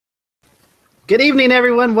Good evening,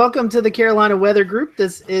 everyone. Welcome to the Carolina Weather Group.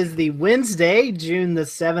 This is the Wednesday, June the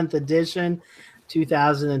 7th edition,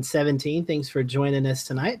 2017. Thanks for joining us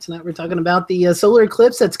tonight. Tonight we're talking about the solar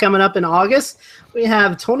eclipse that's coming up in August. We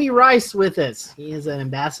have Tony Rice with us. He is an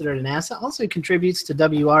ambassador to NASA, also contributes to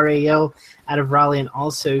WRAL out of Raleigh, and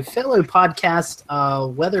also fellow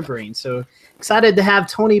podcast Weather Brain. So excited to have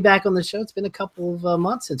Tony back on the show. It's been a couple of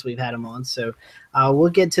months since we've had him on, so we'll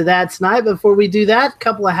get to that tonight. Before we do that, a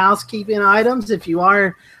couple of housekeeping items. If you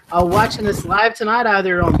are watching us live tonight,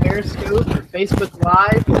 either on Periscope or Facebook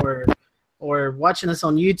Live, or watching us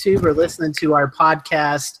on YouTube, or listening to our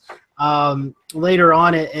podcast later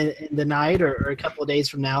on in the night or a couple of days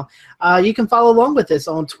from now, you can follow along with us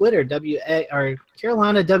on Twitter,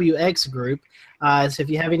 Carolina WX Group. So if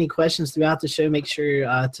you have any questions throughout the show, make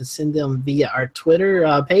sure to send them via our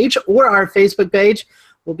Twitter page or our Facebook page.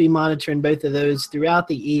 We'll be monitoring both of those throughout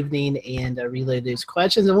the evening and relay those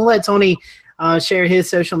questions. And we'll let Tony share his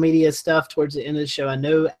social media stuff towards the end of the show. I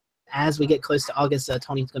know as we get close to August,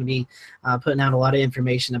 Tony's going to be putting out a lot of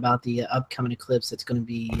information about the upcoming eclipse. It's going to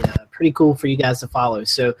be pretty cool for you guys to follow.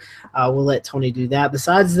 So we'll let Tony do that.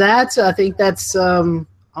 Besides that, I think that's all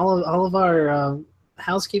of our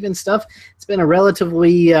housekeeping stuff. It's been a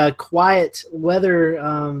relatively quiet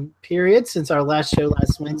weather period since our last show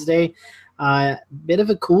last Wednesday. Bit of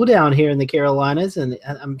a cool down here in the Carolinas, and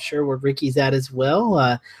I'm sure where Ricky's at as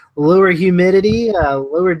well. Lower humidity,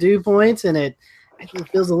 lower dew points, and it actually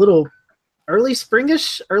feels a little early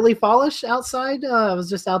springish, early fallish outside. I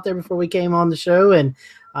was just out there before we came on the show, and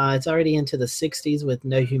it's already into the 60s with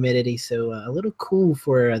no humidity, so a little cool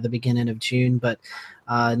for the beginning of June. But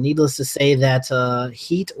needless to say that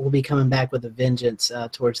heat will be coming back with a vengeance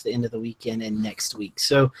towards the end of the weekend and next week.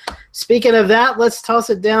 So speaking of that, let's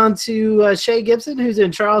toss it down to Shay Gibson, who's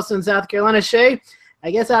in Charleston, South Carolina. Shay,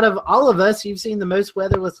 I guess out of all of us, you've seen the most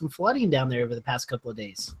weather with some flooding down there over the past couple of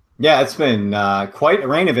days. Yeah, it's been quite a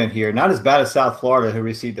rain event here. Not as bad as South Florida, who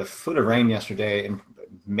received a foot of rain yesterday and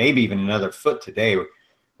maybe even another foot today. We're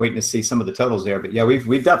waiting to see some of the totals there. But yeah,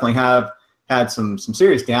 we've definitely had some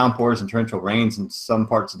serious downpours and torrential rains in some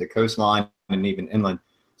parts of the coastline and even inland.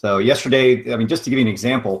 So yesterday, I mean, just to give you an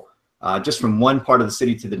example, just from one part of the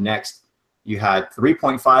city to the next, you had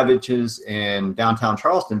 3.5 inches in downtown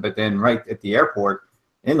Charleston, but then right at the airport,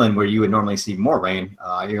 inland, where you would normally see more rain,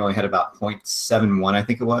 you only had about 0.71, I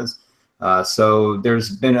think it was. So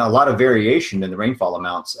there's been a lot of variation in the rainfall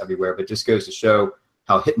amounts everywhere, but just goes to show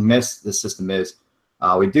how hit and miss this system is.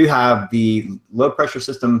 We do have the low pressure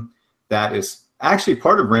system that is actually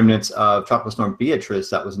part of remnants of Tropical Storm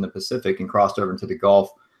Beatrice that was in the Pacific and crossed over into the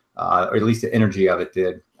Gulf, or at least the energy of it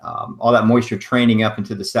did. All that moisture training up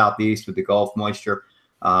into the southeast with the Gulf moisture,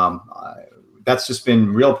 that's just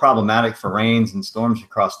been real problematic for rains and storms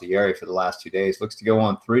across the area for the last 2 days. Looks to go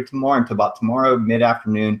on through tomorrow until about tomorrow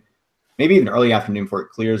mid-afternoon, maybe even early afternoon before it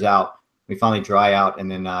clears out. We finally dry out,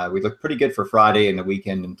 and then we look pretty good for Friday and the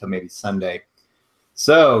weekend until maybe Sunday.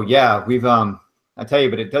 So yeah, I tell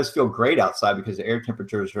you, but it does feel great outside because the air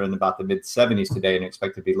temperatures are in about the mid-70s today and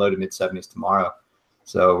expect to be low to mid-70s tomorrow.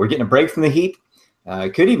 So we're getting a break from the heat.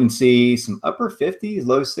 Could even see some upper 50s,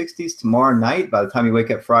 low 60s tomorrow night. By the time you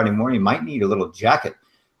wake up Friday morning, you might need a little jacket,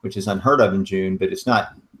 which is unheard of in June, but it's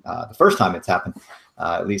not the first time it's happened,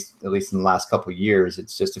 at least in the last couple of years.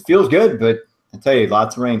 It feels good, but I tell you,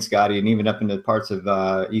 lots of rain, Scotty, and even up into parts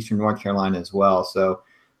of eastern North Carolina as well. So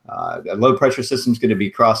a low pressure system is going to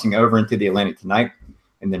be crossing over into the Atlantic tonight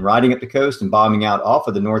and then riding up the coast and bombing out off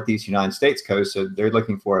of the northeast United States coast. So they're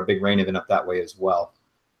looking for a big rain event up that way as well.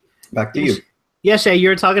 Back to you. Yeah, Shay, you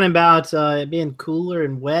were talking about it being cooler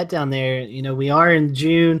and wet down there. You know, we are in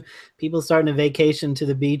June. People starting to vacation to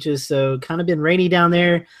the beaches, so kind of been rainy down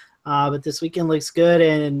there. But this weekend looks good.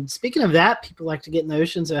 And speaking of that, people like to get in the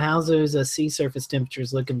ocean. So how's those sea surface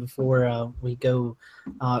temperatures looking before we go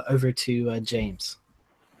over to James?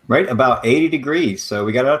 Right, about 80 degrees. So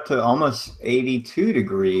we got up to almost 82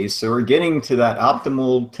 degrees. So we're getting to that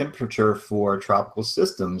optimal temperature for tropical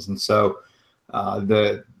systems. And so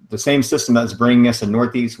the same system that's bringing us a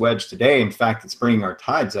northeast wedge today, in fact, it's bringing our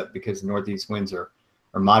tides up because the northeast winds are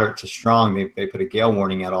moderate to strong. They put a gale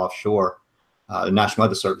warning out offshore. The National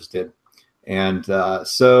Weather Service did. And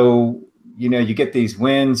so, you know, you get these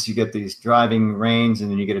winds, you get these driving rains,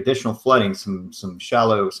 and then you get additional flooding, some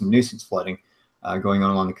nuisance flooding going on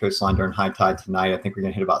along the coastline during high tide tonight. I think we're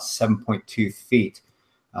going to hit about 7.2 feet.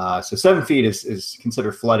 So 7 feet is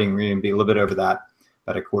considered flooding. We're going to be a little bit over that,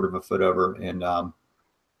 about a quarter of a foot over. And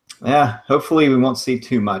yeah, hopefully we won't see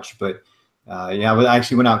too much. But yeah, I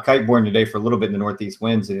actually went out kiteboarding today for a little bit in the northeast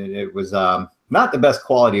winds, and it was not the best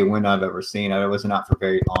quality of wind I've ever seen. I wasn't out for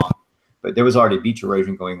very long. but there was already beach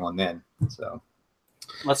erosion going on then. So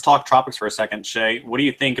let's talk tropics for a second, Shay. What do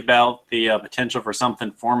you think about the potential for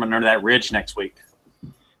something forming under that ridge next week?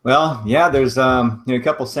 Well, yeah, there's a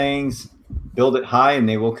couple sayings: build it high and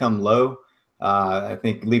they will come low. I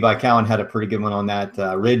think Levi Cowan had a pretty good one on that,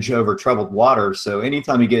 ridge over troubled water. So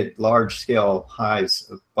anytime you get large scale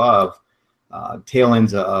highs above, tail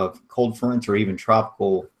ends of cold fronts or even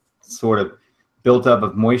tropical sort of built up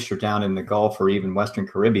of moisture down in the Gulf or even Western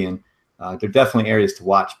Caribbean, they're definitely areas to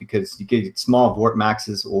watch, because you get small vort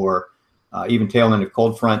maxes or even tail end of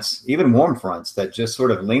cold fronts, even warm fronts that just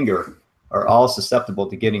sort of linger, are all susceptible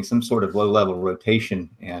to getting some sort of low level rotation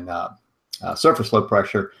and surface low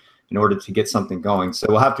pressure in order to get something going. So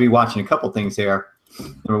we'll have to be watching a couple things there.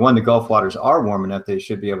 Number one, the Gulf waters are warm enough they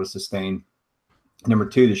should be able to sustain. Number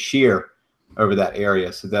two, the shear over that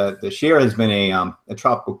area. So the shear has been a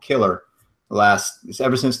tropical killer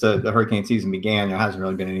ever since the hurricane season began. There hasn't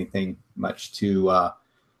really been anything much to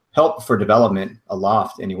help for development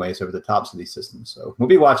aloft anyways over the tops of these systems. So we'll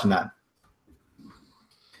be watching that.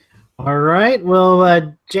 All right.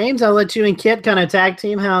 Well, James, I'll let you and Kit kind of tag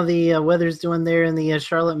team how the weather's doing there in the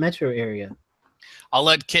Charlotte metro area. I'll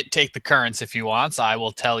let Kit take the currents if he wants. I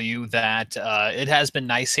will tell you that it has been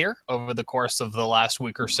nice here over the course of the last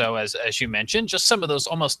week or so, as you mentioned. Just some of those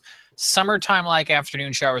almost summertime-like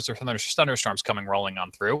afternoon showers or thunderstorms coming rolling on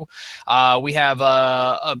through. We have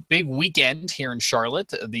a big weekend here in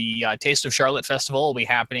Charlotte. The Taste of Charlotte Festival will be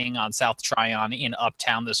happening on South Tryon in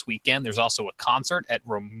Uptown this weekend. There's also a concert at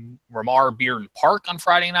Ramar Beer and Park on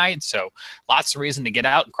Friday night, so lots of reason to get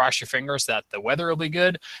out and cross your fingers that the weather will be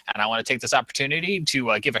good. And I want to take this opportunity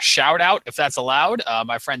to give a shout-out, if that's allowed.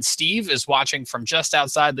 My friend Steve is watching from just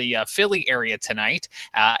outside the Philly area tonight,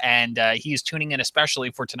 and he's tuning in especially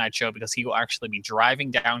for tonight's show because he will actually be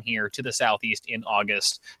driving down here to the southeast in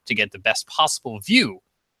August to get the best possible view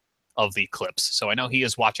of the eclipse. So I know he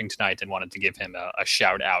is watching tonight and wanted to give him a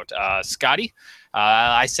shout out. Scotty,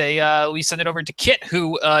 I say we send it over to Kit,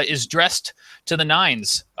 who is dressed to the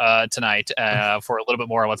nines tonight for a little bit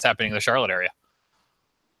more on what's happening in the Charlotte area.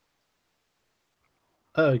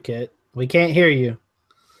 Oh, Kit, we can't hear you.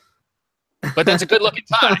 But that's a good looking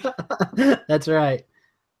tie. That's right.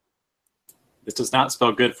 This does not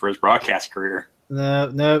spell good for his broadcast career.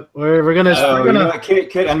 No, we're gonna. You know what,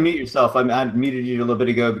 Kit, unmute yourself. I muted you a little bit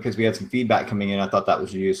ago because we had some feedback coming in. I thought that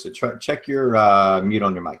was you. So check your mute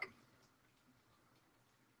on your mic.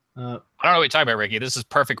 I don't know what you're talking about, Ricky. This is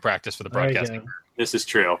perfect practice for the broadcasting. This is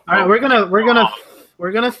true. All right, we're gonna fill.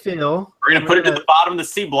 We're gonna put it to the bottom of the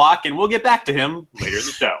C block, and we'll get back to him later in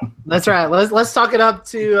the show. That's right. Let's talk it up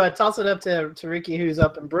to toss it up to Ricky, who's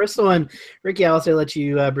up in Bristol, and Ricky, I'll also let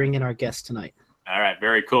you bring in our guest tonight. All right,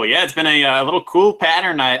 very cool. Yeah, it's been a little cool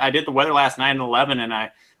pattern. I did the weather last night at 11, and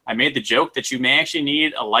I made the joke that you may actually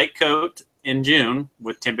need a light coat in June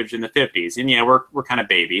with temperature in the 50s. And yeah, we're kind of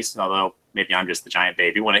babies, although maybe I'm just the giant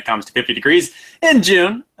baby when it comes to 50 degrees in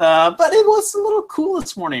June. But it was a little cool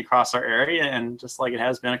this morning across our area, and just like it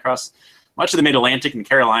has been across much of the Mid-Atlantic and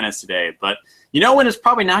Carolinas today. But you know when it's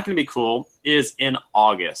probably not going to be cool is in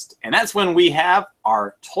August. And that's when we have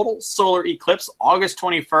our total solar eclipse, August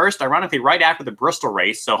 21st, ironically right after the Bristol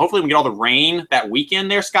race. So hopefully we can get all the rain that weekend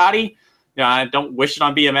there, Scotty. You know, I don't wish it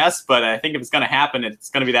on BMS, but I think if it's going to happen, it's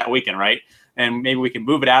going to be that weekend, right? And maybe we can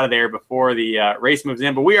move it out of there before the race moves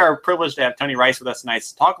in. But we are privileged to have Tony Rice with us tonight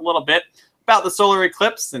to talk a little bit about the solar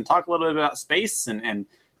eclipse and talk a little bit about space and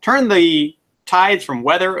turn the tides from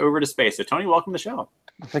weather over to space. So, Tony, welcome to the show.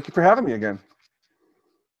 Thank you for having me again.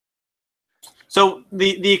 So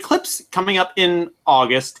the eclipse coming up in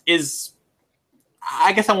August is,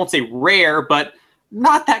 I guess I won't say rare, but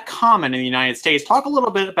not that common in the United States. Talk a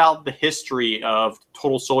little bit about the history of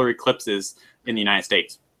total solar eclipses in the United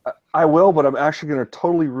States. I will, but I'm actually going to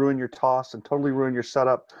totally ruin your toss and totally ruin your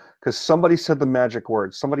setup because somebody said the magic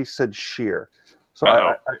word. Somebody said shear.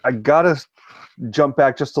 So I got to jump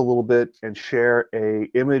back just a little bit and share a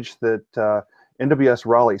image that NWS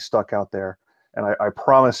Raleigh stuck out there. And I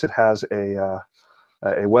promise it has a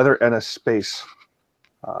weather and a space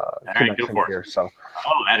connection here. So,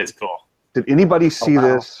 that is cool. Did anybody see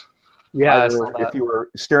this? Yeah. If you were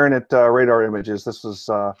staring at radar images, this was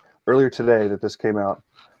earlier today that this came out,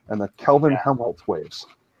 and the Kelvin-Helmholtz waves.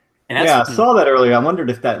 Yeah, I saw that earlier. I wondered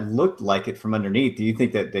if that looked like it from underneath. Do you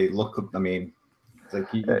think that they look? I mean, it's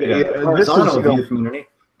like you get a horizontal view from underneath.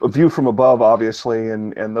 A view from above, obviously,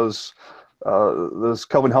 and those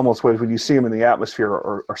Kelvin-Helmholtz waves, when you see them in the atmosphere,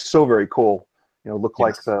 are so very cool. You know, look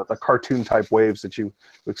like the cartoon type waves that you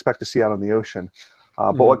expect to see out on the ocean.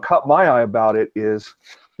 But what caught my eye about it is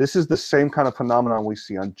this is the same kind of phenomenon we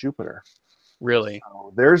see on Jupiter. Really?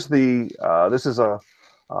 There's this is a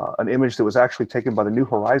an image that was actually taken by the New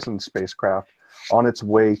Horizons spacecraft on its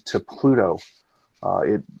way to Pluto.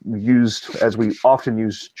 It used, as we often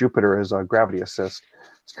use Jupiter as a gravity assist,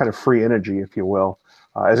 it's kind of free energy, if you will.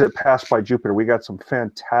 As it passed by Jupiter, we got some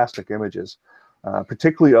fantastic images,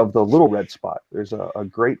 particularly of the little red spot. There's a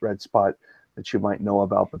great red spot that you might know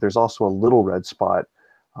about, but there's also a little red spot.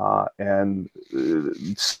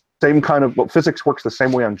 Same kind of, well, physics works the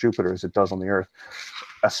same way on Jupiter as it does on the Earth,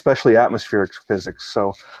 especially atmospheric physics.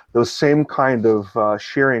 So those same kind of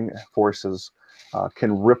shearing forces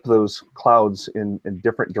can rip those clouds in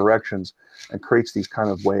different directions and creates these kind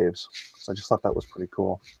of waves. So I just thought that was pretty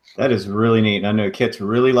cool. That is really neat. I know Kit's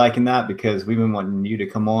really liking that because we've been wanting you to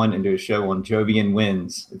come on and do a show on Jovian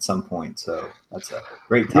winds at some point. So that's a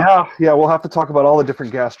great topic. Yeah, we'll have to talk about all the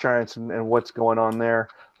different gas giants and what's going on there.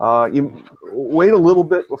 You wait a little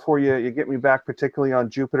bit before you get me back, particularly on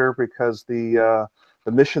Jupiter, because the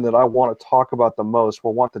mission that I want to talk about the most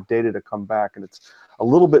will want the data to come back, and it's a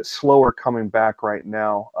little bit slower coming back right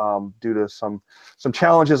now due to some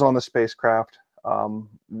challenges on the spacecraft.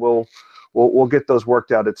 We'll get those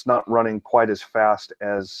worked out. It's not running quite as fast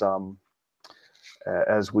as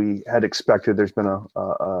we had expected. There's been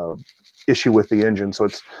a issue with the engine, so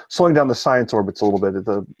it's slowing down the science orbits a little bit.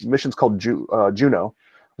 The mission's called Juno.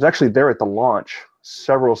 I was actually there at the launch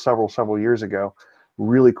several years ago.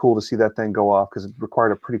 Really cool to see that thing go off because it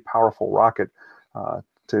required a pretty powerful rocket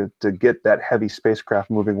to get that heavy spacecraft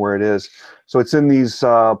moving where it is. So it's in these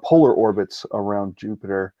polar orbits around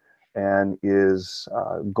Jupiter and is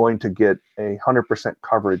going to get 100%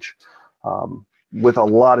 coverage with a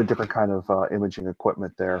lot of different kind of imaging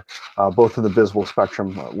equipment there, both in the visible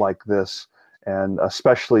spectrum like this, and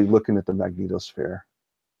especially looking at the magnetosphere.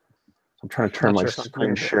 I'm trying to turn my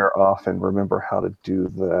screen share off and remember how to do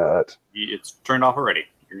that. It's turned off already.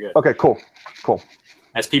 You're good. Okay, cool.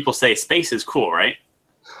 As people say, space is cool, right?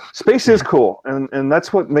 Space is cool, and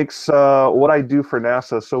that's what makes what I do for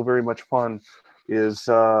NASA so very much fun. Is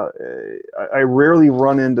I rarely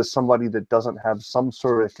run into somebody that doesn't have some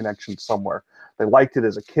sort of connection somewhere. They liked it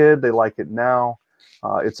as a kid, they like it now.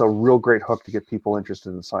 It's a real great hook to get people interested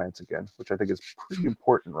in science again, which I think is pretty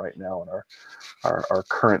important right now in our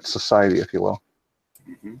current society, if you will.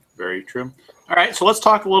 Mm-hmm. Very true. All right, so let's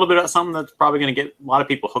talk a little bit about something that's probably going to get a lot of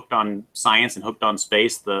people hooked on science and hooked on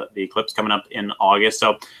space, the eclipse coming up in August.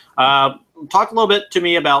 So talk a little bit to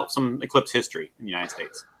me about some eclipse history in the United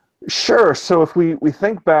States. Sure. So if we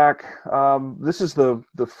think back, this is the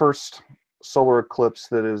first solar eclipse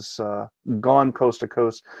that is gone coast to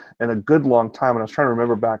coast in a good long time. And I was trying to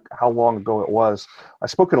remember back how long ago it was. I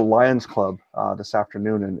spoke at a Lions Club this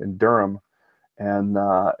afternoon in Durham, and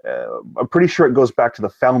I'm pretty sure it goes back to the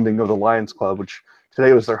founding of the Lions Club, which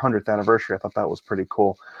today was their 100th anniversary. I thought that was pretty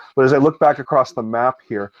cool. But as I look back across the map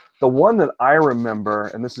here, the one that I remember,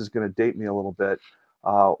 and this is going to date me a little bit,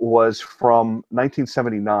 was from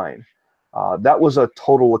 1979. That was a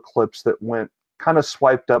total eclipse that went kind of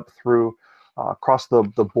swiped up through across the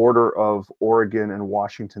border of Oregon and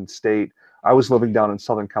Washington State. I was living down in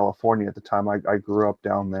Southern California at the time. I grew up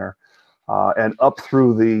down there, and up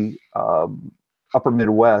through the upper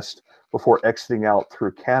Midwest before exiting out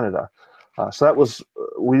through Canada. So that was,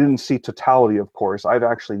 we didn't see totality, of course. I've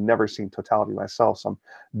actually never seen totality myself, so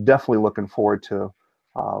I'm definitely looking forward to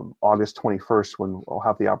August 21st when we'll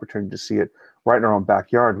have the opportunity to see it right in our own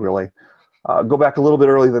backyard, really. Go back a little bit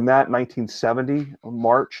earlier than that, 1970,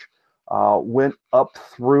 March, went up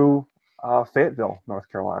through Fayetteville,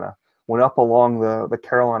 North Carolina, went up along the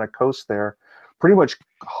Carolina coast there, pretty much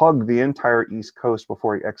hugged the entire East Coast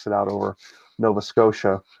before he exited out over Nova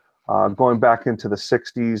Scotia. Going back into the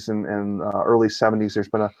 60s and early 70s, there's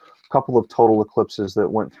been a couple of total eclipses that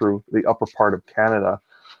went through the upper part of Canada.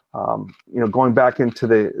 Going back into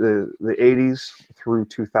the 80s through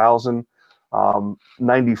 2000,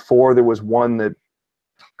 94, there was one that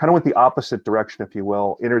kind of went the opposite direction, if you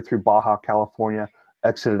will, entered through Baja California,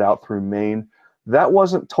 exited out through Maine. That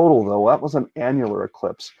wasn't total, though. That was an annular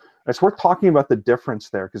eclipse. It's worth talking about the difference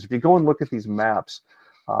there, because if you go and look at these maps,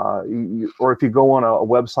 or if you go on a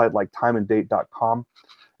website like timeanddate.com,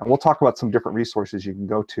 and we'll talk about some different resources you can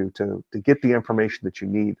go to get the information that you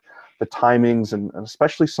need, the timings, and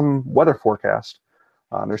especially some weather forecast.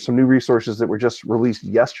 There's some new resources that were just released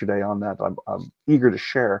yesterday on that I'm eager to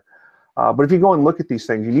share. But if you go and look at these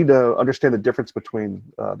things, you need to understand the difference between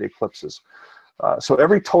the eclipses. So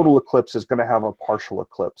every total eclipse is going to have a partial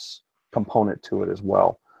eclipse component to it as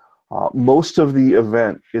well. Most of the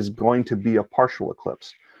event is going to be a partial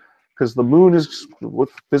eclipse, because the moon is,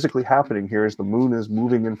 what's physically happening here is the moon is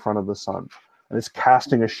moving in front of the sun, and it's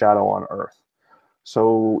casting a shadow on Earth.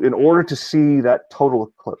 So in order to see that total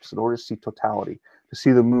eclipse, in order to see totality, to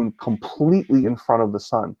see the moon completely in front of the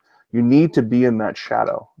sun. You need to be in that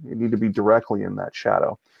shadow. You need to be directly in that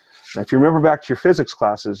shadow. Now, if you remember back to your physics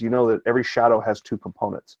classes, you know that every shadow has two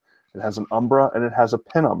components. It has an umbra and it has a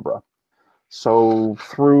penumbra. So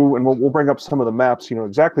through, and we'll bring up some of the maps, you know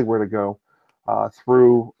exactly where to go,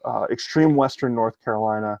 through extreme western North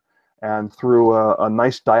Carolina and through a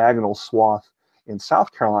nice diagonal swath in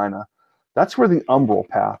South Carolina. That's where the umbral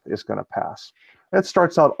path is going to pass. It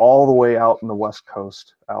starts out all the way out in the West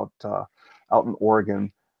Coast, out in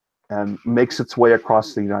Oregon, and makes its way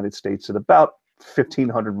across the United States at about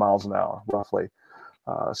 1,500 miles an hour, roughly.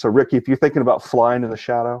 So, Ricky, if you're thinking about flying in the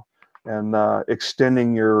shadow and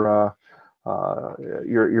extending your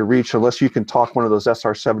reach, unless you can talk one of those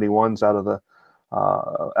SR-71s out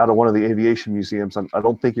of one of the aviation museums, I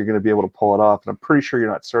don't think you're going to be able to pull it off. And I'm pretty sure you're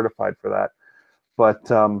not certified for that. But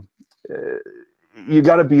you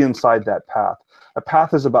got to be inside that path. A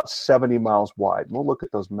path is about 70 miles wide. We'll look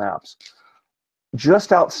at those maps.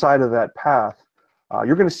 Just outside of that path,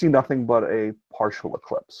 you're going to see nothing but a partial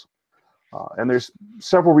eclipse. And there's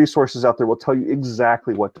several resources out there will tell you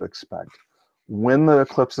exactly what to expect, when the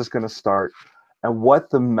eclipse is going to start, and what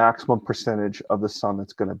the maximum percentage of the sun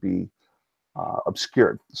that's going to be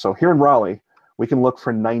obscured. So here in Raleigh, we can look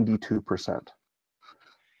for 92%.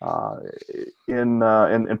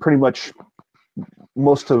 In pretty much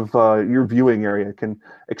most of your viewing area can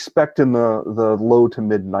expect in the low to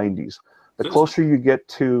mid 90s. The closer you get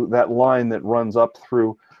to that line that runs up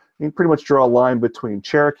through, you can pretty much draw a line between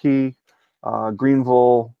Cherokee,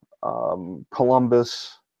 Greenville,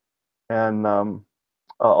 Columbus, and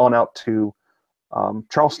on out to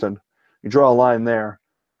Charleston. You draw a line there.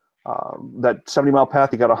 That 70-mile path,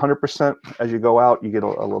 you got 100%. As you go out, you get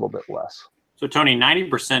a little bit less. So Tony,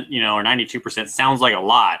 90%, or 92% sounds like a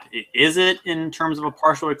lot. Is it in terms of a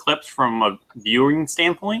partial eclipse from a viewing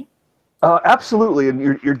standpoint? Absolutely, and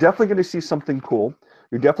you're definitely going to see something cool.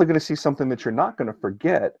 You're definitely going to see something that you're not going to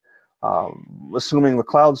forget, assuming the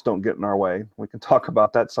clouds don't get in our way. We can talk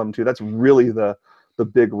about that some too. That's really the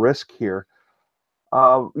big risk here.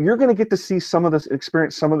 You're going to get to see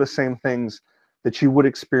experience some of the same things that you would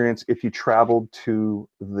experience if you traveled to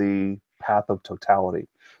the path of totality.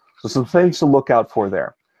 So some things to look out for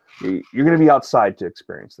there. You're going to be outside to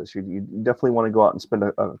experience this. You definitely want to go out and spend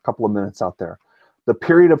a couple of minutes out there. The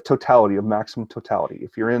period of totality, of maximum totality,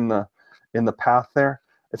 if you're in the path there,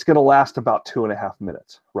 it's going to last about 2.5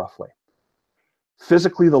 minutes, roughly.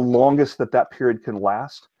 Physically, the longest that period can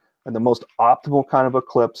last, and the most optimal kind of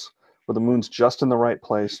eclipse, where the moon's just in the right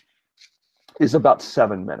place, is about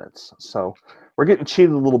 7 minutes. So we're getting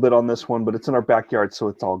cheated a little bit on this one, but it's in our backyard, so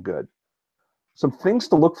it's all good. Some things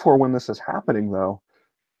to look for when this is happening, though,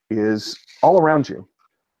 is all around you.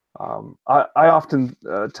 I often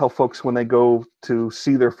tell folks when they go to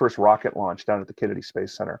see their first rocket launch down at the Kennedy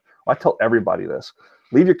Space Center, I tell everybody this: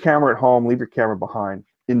 leave your camera at home, leave your camera behind,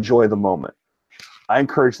 enjoy the moment. I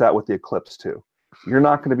encourage that with the eclipse too. You're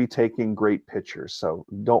not going to be taking great pictures, so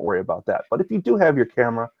don't worry about that. But if you do have your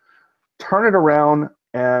camera, turn it around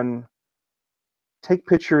and take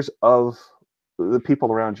pictures of the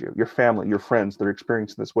people around you, your family, your friends that are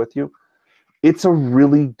experiencing this with you. It's a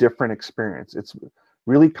really different experience. It's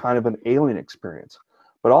really kind of an alien experience.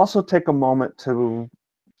 But also take a moment to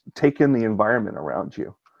take in the environment around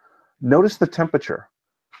you. Notice the temperature.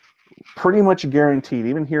 Pretty much guaranteed,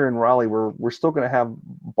 even here in Raleigh, we're still going to have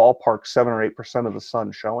ballpark 7 or 8% of the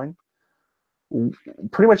sun showing.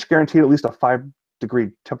 Pretty much guaranteed at least a 5-degree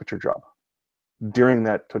temperature drop during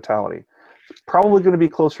that totality. It's probably going to be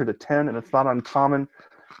closer to 10, and it's not uncommon,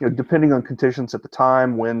 depending on conditions at the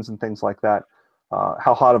time, winds and things like that,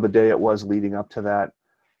 how hot of a day it was leading up to that.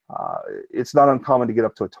 It's not uncommon to get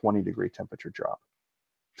up to a 20-degree temperature drop,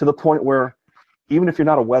 to the point where even if you're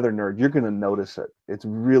not a weather nerd, you're going to notice it. It's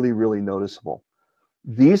really, really noticeable.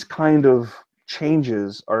 These kind of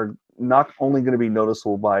changes are not only going to be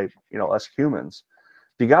noticeable by us humans.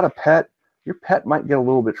 If you got a pet, your pet might get a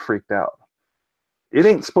little bit freaked out. It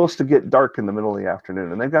ain't supposed to get dark in the middle of the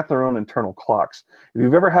afternoon, and they've got their own internal clocks. If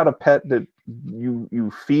you've ever had a pet that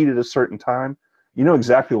you feed at a certain time, you know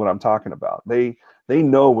exactly what I'm talking about. They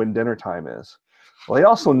know when dinner time is. Well, they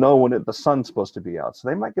also know when the sun's supposed to be out, so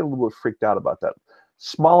they might get a little bit freaked out about that.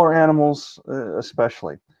 Smaller animals,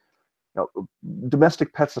 especially.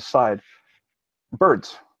 Domestic pets aside,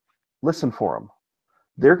 birds, listen for them.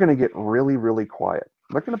 They're going to get really, really quiet.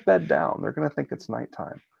 They're going to bed down. They're going to think it's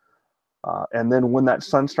nighttime. And then when that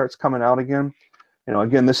sun starts coming out again,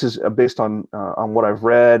 again, this is based on what I've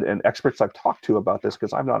read and experts I've talked to about this,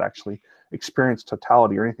 because I've not actually experienced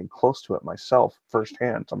totality or anything close to it myself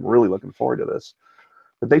firsthand. So I'm really looking forward to this.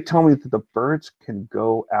 But they tell me that the birds can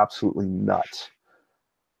go absolutely nuts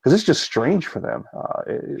because it's just strange for them.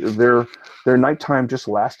 Their nighttime just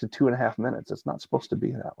lasted 2.5 minutes. It's not supposed to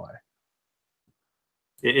be that way.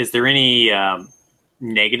 Is there any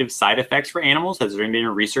negative side effects for animals? Has there been any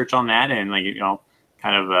research on that, and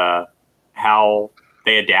kind of how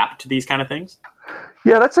they adapt to these kind of things?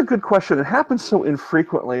 Yeah, that's a good question. It happens so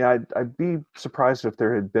infrequently. I'd be surprised if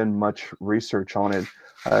there had been much research on it.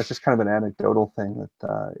 It's just kind of an anecdotal thing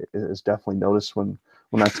that is definitely noticed when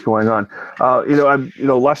that's going on.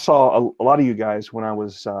 I saw a lot of you guys when I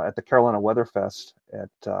was at the Carolina Weather Fest at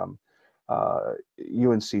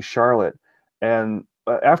UNC Charlotte, and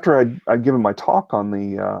after I'd given my talk on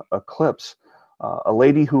the Eclipse, a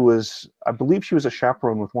lady who was, I believe she was a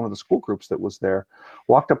chaperone with one of the school groups that was there,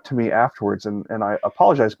 walked up to me afterwards, and I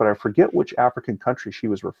apologize, but I forget which African country she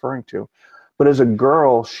was referring to. But as a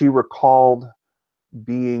girl, she recalled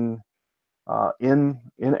being in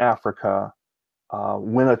Africa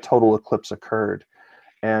when a total eclipse occurred,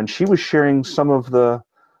 and she was sharing some of the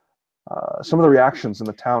reactions in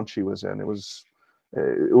the town she was in. It was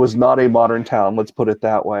not a modern town, let's put it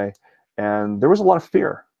that way, and there was a lot of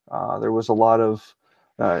fear. There was a lot of,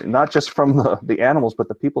 not just from the animals, but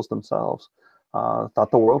the peoples themselves thought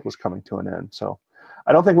the world was coming to an end. So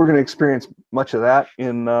I don't think we're going to experience much of that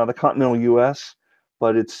in the continental U.S.,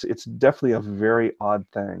 but it's definitely a very odd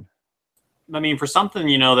thing. I mean, for something,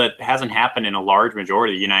 that hasn't happened in a large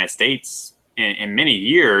majority of the United States in many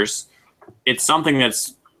years, it's something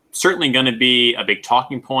that's certainly going to be a big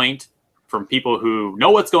talking point from people who know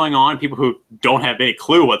what's going on, people who don't have any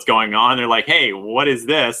clue what's going on. They're like, hey, what is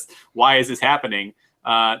this? Why is this happening?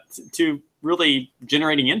 To really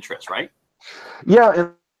generating interest, right?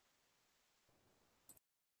 Yeah.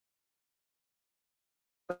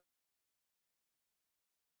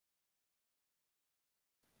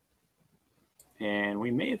 And we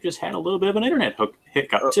may have just had a little bit of an internet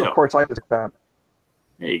hiccup too. Of course, I understand that.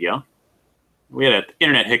 There you go. We had an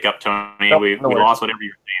internet hiccup, Tony. Nope, we no worries. lost whatever you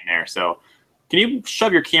were saying there. So can you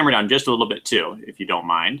shove your camera down just a little bit too, if you don't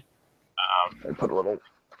mind? I put a little.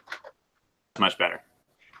 Much better.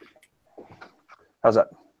 How's that?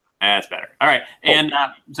 That's better. All right. And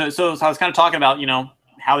so I was kind of talking about,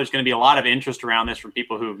 how there's going to be a lot of interest around this from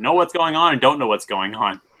people who know what's going on and don't know what's going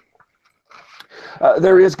on.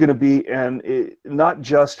 There is going to be, and not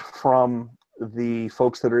just from the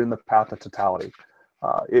folks that are in the path of totality.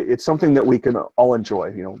 It's something that we can all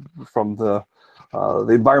enjoy, from the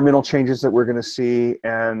environmental changes that we're going to see,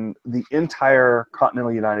 and the entire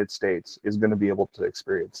continental United States is going to be able to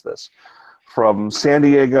experience this, from San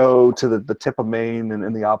Diego to the tip of Maine and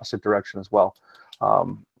in the opposite direction as well.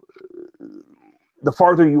 The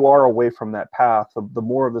farther you are away from that path, the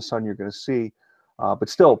more of the sun you're going to see. But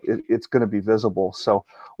still, it's going to be visible. So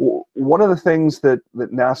one of the things that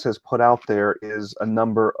NASA has put out there is a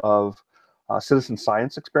number of citizen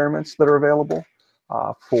science experiments that are available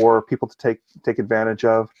for people to take advantage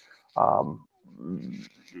of.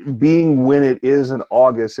 Being when it is in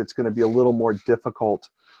August, it's going to be a little more difficult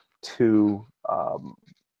for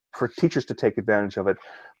teachers to take advantage of it.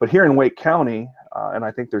 But here in Wake County, and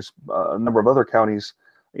I think there's a number of other counties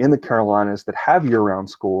in the Carolinas that have year-round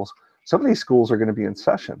schools, some of these schools are going to be in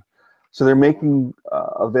session. So they're making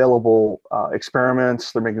available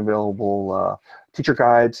experiments, they're making available teacher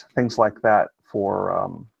guides, things like that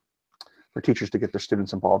for teachers to get their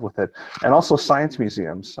students involved with it. And also science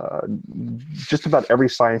museums. Just about every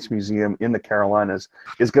science museum in the Carolinas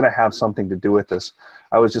is going to have something to do with this.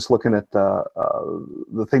 I was just looking at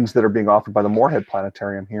the things that are being offered by the Moorhead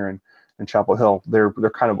Planetarium here in Chapel Hill. They're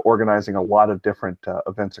kind of organizing a lot of different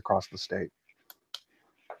events across the state.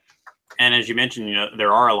 And as you mentioned,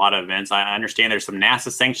 there are a lot of events. I understand there's some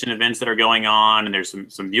NASA-sanctioned events that are going on, and there's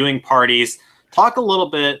some viewing parties. Talk a little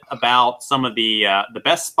bit about some of the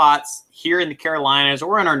best spots here in the Carolinas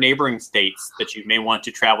or in our neighboring states that you may want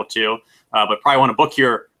to travel to, but probably want to book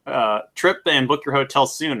your trip and book your hotel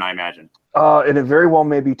soon, I imagine. And it very well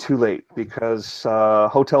may be too late, because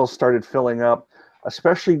hotels started filling up,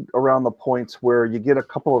 especially around the points where you get a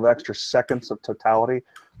couple of extra seconds of totality,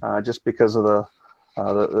 just because of the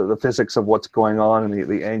physics of what's going on and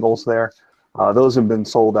the angles there. Those have been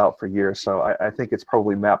sold out for years, so I think it's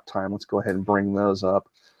probably map time. Let's go ahead and bring those up.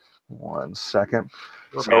 1 second.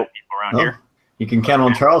 We're people around here. You can count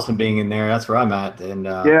on Charleston being in there. That's where I'm at. And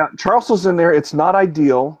yeah, Charleston's in there. It's not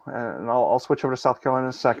ideal, and I'll switch over to South Carolina in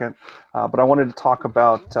a second. But I wanted to talk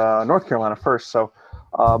about North Carolina first. So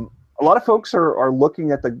a lot of folks are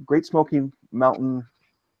looking at the Great Smoky Mountain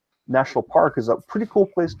National Park as a pretty cool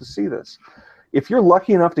place to see this. If you're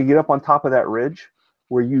lucky enough to get up on top of that ridge,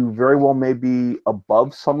 where you very well may be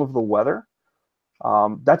above some of the weather,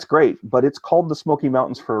 That's great, but it's called the Smoky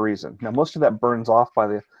Mountains for a reason. Now, most of that burns off by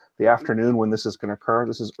the afternoon when this is going to occur.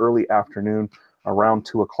 This is early afternoon, around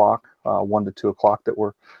 2 o'clock, 1 to 2 o'clock that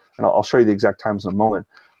we're, and I'll show you the exact times in a moment.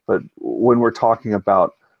 But when we're talking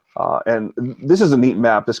about, and this is a neat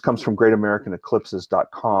map. This comes from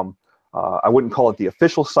GreatAmericanEclipses.com. I wouldn't call it the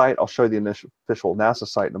official site. I'll show you the official NASA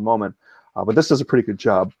site in a moment. But this does a pretty good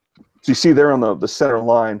job. So you see there on the center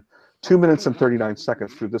line, 2 minutes and 39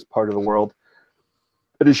 seconds through this part of the world.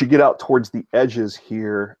 But as you get out towards the edges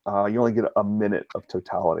here, you only get a minute of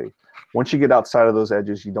totality. Once you get outside of those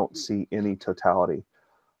edges, you don't see any totality.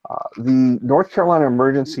 The North Carolina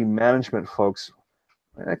emergency management folks,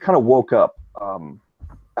 I kind of woke up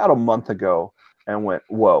about a month ago and went,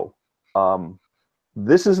 whoa.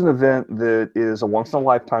 This is an event that is a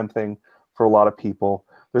once-in-a-lifetime thing for a lot of people.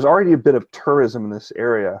 There's already a bit of tourism in this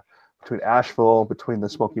area between Asheville, between the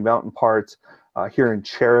Smoky Mountain parts, here in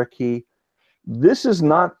Cherokee. This is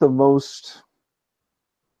not the most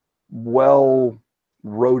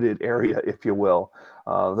well-roaded area, if you will.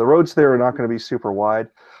 The roads there are not going to be super wide.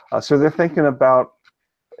 So they're thinking about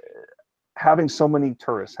having so many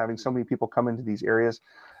tourists, having so many people come into these areas,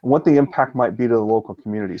 and what the impact might be to the local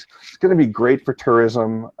communities. It's going to be great for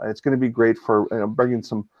tourism. It's going to be great for bringing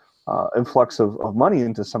some influx of money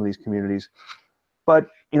into some of these communities. But,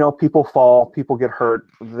 people fall, people get hurt.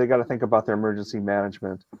 They got to think about their emergency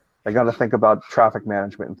management. They got to think about traffic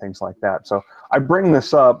management and things like that. So I bring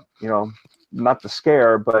this up, not to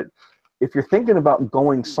scare, but if you're thinking about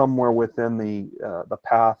going somewhere within the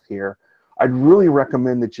path here, I'd really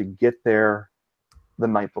recommend that you get there the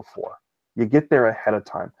night before. You get there ahead of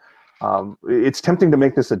time. It's tempting to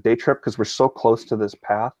make this a day trip because we're so close to this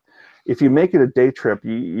path. If you make it a day trip,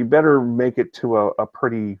 you better make it to a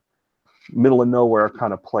pretty middle of nowhere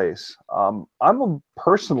kind of place. I'm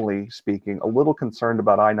personally speaking a little concerned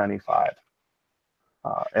about I-95.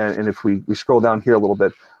 And if we scroll down here a little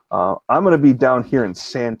bit, I'm going to be down here in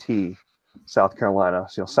Santee, South Carolina,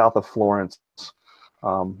 south of Florence,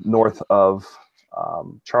 north of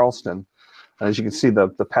Charleston. And as you can see, the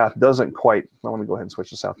path doesn't quite, well, let me go ahead and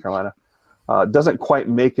switch to South Carolina. Doesn't quite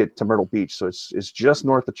make it to Myrtle Beach. So it's just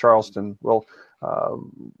north of Charleston. Well,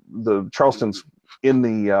 the Charleston's in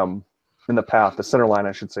the path. The center line,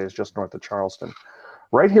 I should say, is just north of Charleston.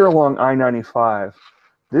 Right here along I-95,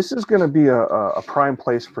 this is going to be a prime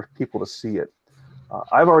place for people to see it.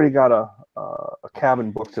 I've already got a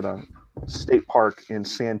cabin booked at a state park in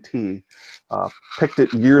Santee. Picked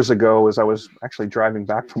it years ago as I was actually driving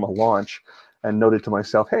back from a launch and noted to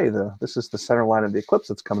myself, hey, this is the center line of the eclipse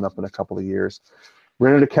that's coming up in a couple of years.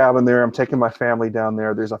 Rented a cabin there. I'm taking my family down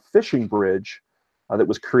there. There's a fishing bridge that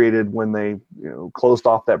was created when they closed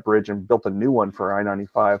off that bridge and built a new one for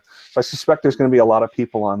I-95. So I suspect there's going to be a lot of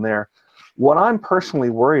people on there. What I'm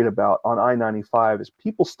personally worried about on I-95 is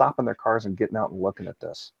people stopping their cars and getting out and looking at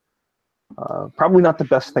this. Probably not the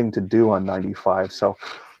best thing to do on 95. So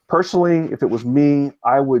personally, if it was me,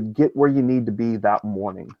 I would get where you need to be that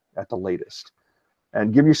morning at the latest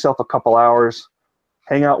and give yourself a couple hours,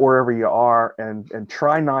 hang out wherever you are, and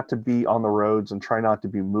try not to be on the roads and try not to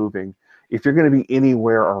be moving if you're going to be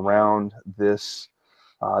anywhere around this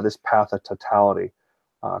this path of totality,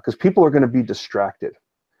 because people are going to be distracted.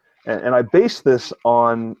 And I base this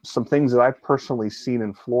on some things that I've personally seen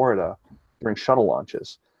in Florida during shuttle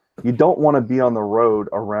launches. You don't want to be on the road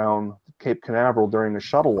around Cape Canaveral during a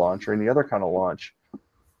shuttle launch or any other kind of launch,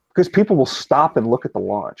 because people will stop and look at the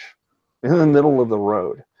launch in the middle of the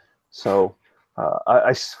road. So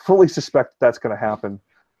I fully suspect that's going to happen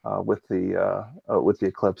with the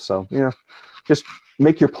eclipse. So just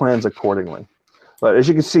make your plans accordingly. But as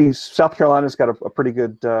you can see, South Carolina's got a pretty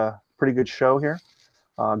good show here.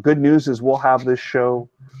 Good news is we'll have this show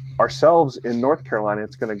ourselves in North Carolina.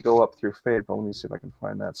 It's going to go up through Fade, but let me see if I can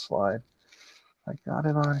find that slide. I got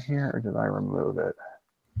it on here, or did I remove it?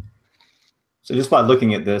 So just by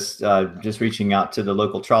looking at this, just reaching out to the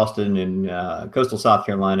local Charleston and coastal South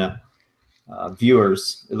Carolina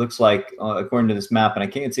viewers, it looks like, according to this map, and I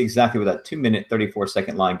can't see exactly where that 2 minute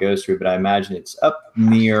 34-second line goes through, but I imagine it's up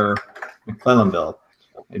near McClellanville.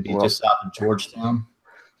 It'd be just south of Georgetown.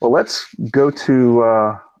 Well, let's go to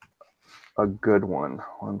a good one.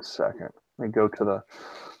 1 second. Let me go to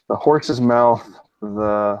the horse's mouth,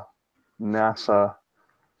 the NASA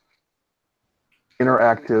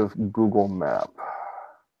interactive Google map.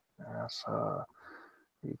 NASA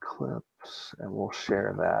Eclipse, and we'll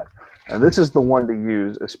share that. And this is the one to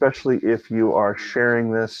use, especially if you are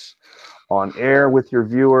sharing this on air with your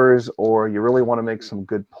viewers or you really want to make some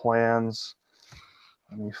good plans.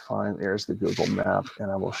 Let me find, there's the Google map,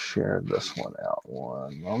 and I will share this one out.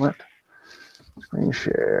 One moment. Screen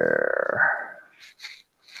share.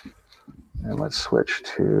 And let's switch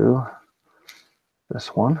to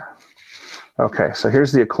this one. Okay, so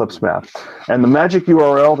here's the Eclipse map. And the magic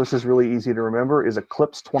URL, this is really easy to remember, is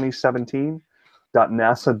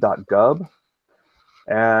eclipse2017.nasa.gov.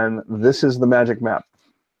 And this is the magic map.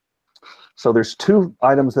 So there's two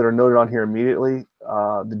items that are noted on here immediately,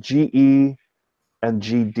 the GE and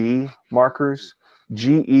GD markers.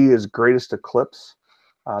 GE is greatest eclipse.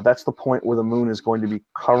 That's the point where the moon is going to be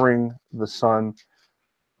covering the sun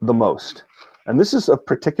the most. And this is of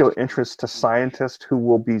particular interest to scientists who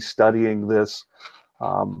will be studying this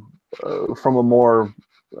from a more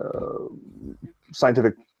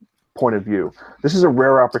scientific point of view. This is a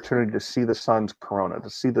rare opportunity to see the sun's corona, to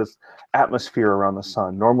see this atmosphere around the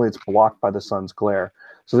sun. Normally it's blocked by the sun's glare.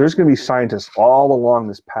 So there's going to be scientists all along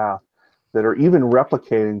this path that are even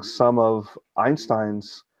replicating some of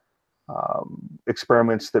Einstein's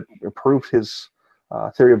experiments that proved his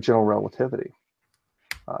theory of general relativity.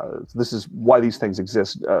 This is why these things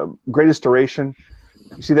exist. Greatest duration,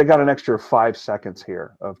 you see they got an extra 5 seconds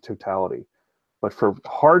here of totality. But for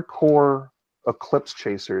hardcore eclipse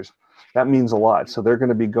chasers, that means a lot. So they're going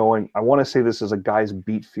to be going, I want to say this is a guy's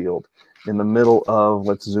beat field in the middle of,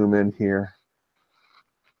 let's zoom in here.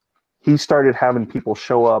 He started having people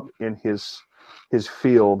show up in his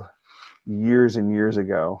field years and years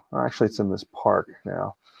ago. Actually, it's in this park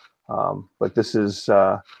now. But this is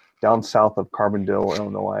down south of Carbondale,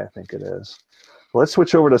 Illinois, I think it is. Let's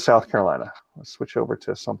switch over to South Carolina. Let's switch over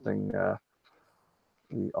to something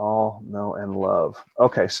we all know and love.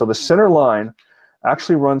 Okay, so the center line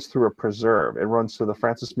actually runs through a preserve. It runs through the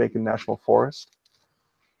Francis Bacon National Forest.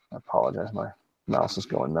 I apologize, my mouse is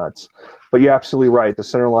going nuts. But you're absolutely right. The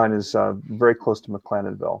center line is very close to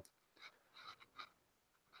McClellanville.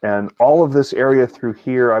 And all of this area through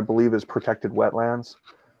here, I believe, is protected wetlands.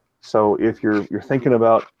 So if you're thinking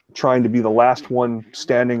about trying to be the last one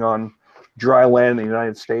standing on dry land in the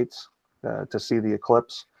United States to see the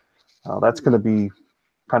eclipse, that's going to be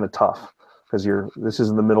kind of tough because this is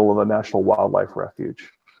in the middle of a national wildlife refuge.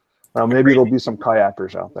 Maybe there'll be some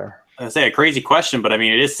kayakers out there. I say a crazy question, but I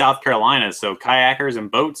mean, it is South Carolina, so kayakers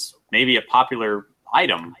and boats may be a popular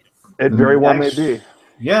item. It very well may be.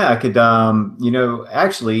 Yeah, I could,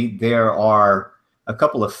 actually there are a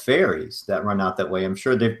couple of ferries that run out that way. I'm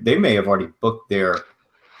sure they may have already booked their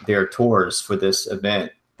tours for this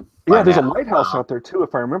event. Yeah, there's a lighthouse out there too,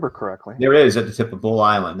 if I remember correctly. There is at the tip of Bull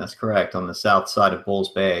Island. That's correct, on the south side of Bulls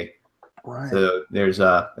Bay. Right. So there's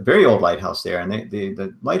a very old lighthouse there, and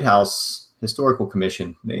the Lighthouse Historical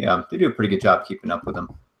Commission, they do a pretty good job keeping up with them.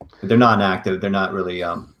 But they're not active. They're not really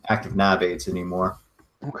active nav aids anymore.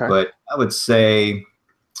 Okay. But I would say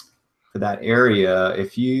for that area,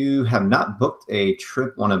 if you have not booked a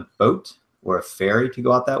trip on a boat or a ferry to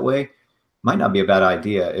go out that way, might not be a bad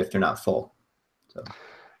idea if they're not full. So.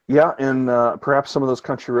 Yeah, and perhaps some of those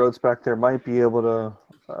country roads back there might be able to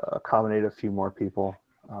accommodate a few more people.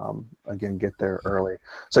 Again, get there early.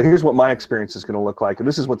 So here's what my experience is going to look like. And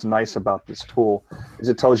this is what's nice about this tool, is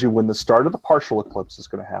it tells you when the start of the partial eclipse is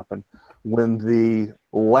going to happen, when the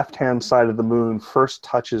left-hand side of the moon first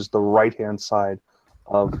touches the right-hand side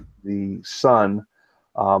of the sun,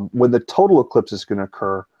 when the total eclipse is going to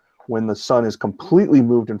occur, when the sun is completely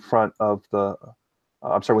moved in front of the,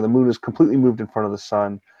 when the moon is completely moved in front of the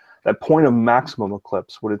sun, that point of maximum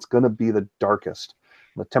eclipse, when it's going to be the darkest.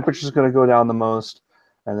 The temperature is going to go down the most,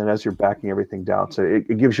 and then as you're backing everything down. So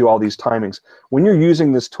it gives you all these timings. When you're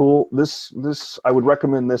using this tool, I would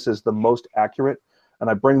recommend this as the most accurate. And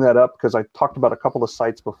I bring that up because I talked about a couple of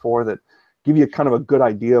sites before that give you kind of a good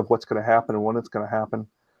idea of what's going to happen and when it's going to happen.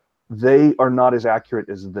 They are not as accurate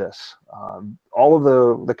as this. All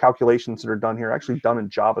of the calculations that are done here are actually done in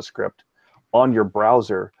JavaScript on your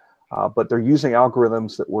browser, but they're using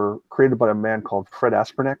algorithms that were created by a man called Fred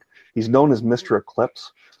Aspernick. He's known as Mr.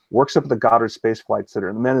 Eclipse, works up at the Goddard Space Flight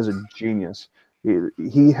Center. The man is a genius.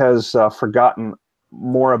 He has forgotten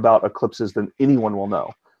more about eclipses than anyone will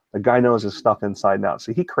know. The guy knows his stuff inside and out.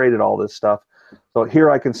 So he created all this stuff. So here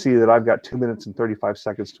I can see that I've got 2 minutes and 35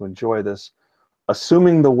 seconds to enjoy this,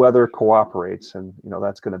 assuming the weather cooperates. And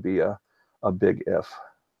that's going to be a big if.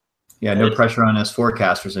 Yeah, no pressure on us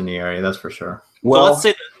forecasters in the area, that's for sure. Well, let's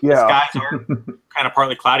say the skies are kind of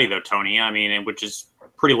partly cloudy, though, Tony. I mean, which is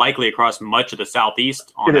pretty likely across much of the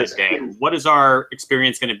southeast on that day. What is our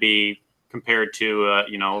experience going to be compared to,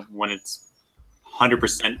 when it's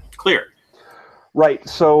 100% clear? Right.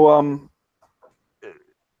 So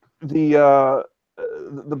the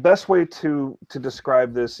best way to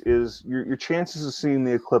describe this is your chances of seeing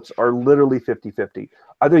the eclipse are literally 50-50.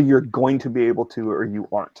 Either you're going to be able to or you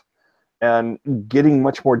aren't. And getting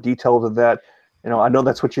much more detailed to that, I know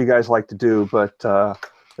that's what you guys like to do, but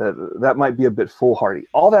that might be a bit foolhardy.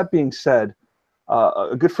 All that being said,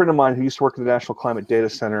 a good friend of mine who used to work at the National Climate Data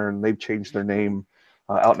Center, and they've changed their name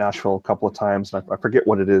out in Nashville a couple of times, and I forget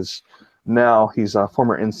what it is now. He's a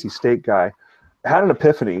former NC State guy. Had an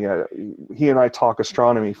epiphany. He and I talk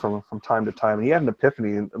astronomy from time to time, and he had an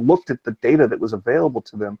epiphany and looked at the data that was available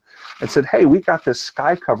to them and said, hey, we got this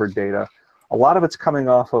sky covered data. A lot of it's coming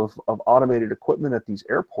off of automated equipment at these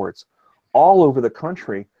airports all over the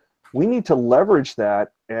country. We need to leverage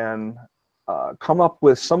that and come up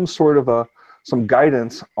with some sort of some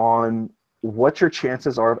guidance on what your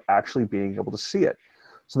chances are of actually being able to see it.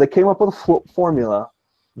 So they came up with a formula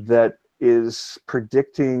that is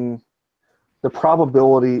predicting the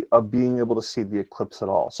probability of being able to see the eclipse at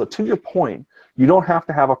all. So to your point, you don't have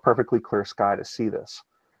to have a perfectly clear sky to see this.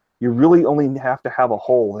 You really only have to have a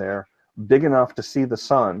hole there big enough to see the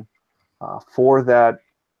sun for that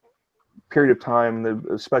period of time,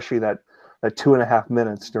 especially that 2.5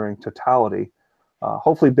 minutes during totality.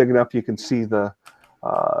 Hopefully big enough you can see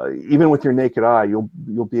even with your naked eye,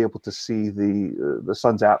 you'll be able to see the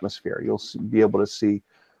sun's atmosphere. You'll be able to see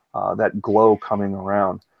that glow coming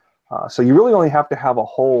around. So you really only have to have a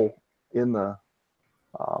hole in the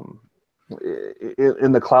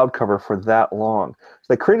cloud cover for that long. So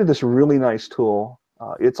they created this really nice tool.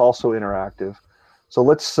 It's also interactive. So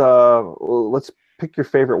let's pick your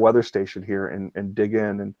favorite weather station here and dig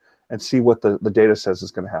in and see what the data says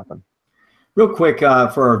is going to happen. Real quick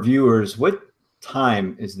for our viewers, what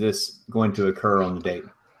time is this going to occur on the date?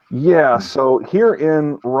 Yeah, so here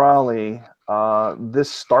in Raleigh, this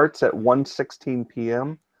starts at 1:16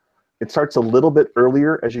 p.m. It starts a little bit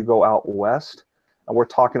earlier as you go out west, and we're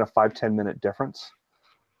talking a 5-10 minute difference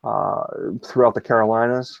throughout the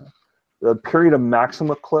Carolinas. The period of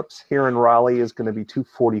maximum eclipse here in Raleigh is going to be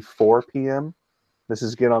 2:44 p.m. This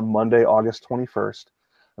is again on Monday, August 21st,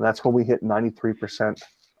 and that's when we hit 93%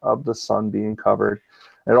 of the sun being covered.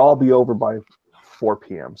 And it'll all be over by 4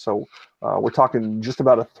 p.m. So we're talking just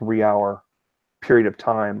about a 3-hour period of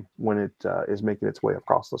time when it is making its way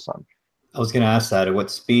across the sun. I was going to ask that. At what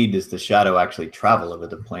speed does the shadow actually travel over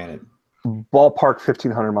the planet? Ballpark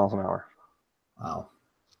 1,500 miles an hour. Wow.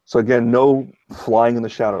 So again, no flying in the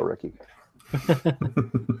shadow, Ricky. But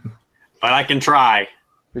I can try.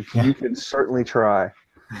 You can certainly try.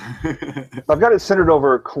 I've got it centered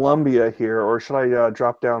over Columbia here, or should I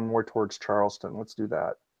drop down more towards Charleston? Let's do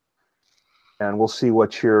that. And we'll see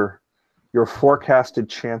what your forecasted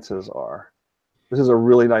chances are. This is a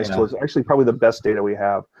really nice tool. It's actually probably the best data we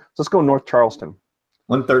have. So let's go North Charleston.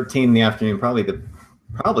 1:13 in the afternoon, probably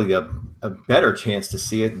a better chance to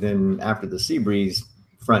see it than after the sea breeze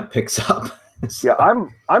front picks up. So. Yeah,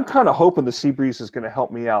 I'm kind of hoping the sea breeze is going to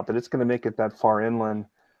help me out, that it's going to make it that far inland.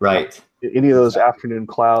 Right. Any of those afternoon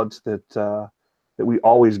clouds that we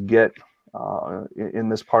always get in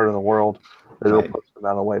this part of the world, it'll push them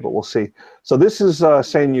out of the way, but we'll see. So this is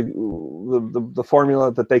saying the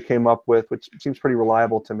formula that they came up with, which seems pretty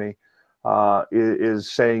reliable to me,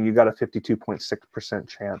 is saying you got a 52.6%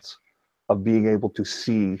 chance of being able to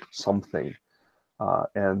see something.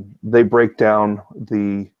 And they break down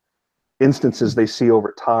the instances they see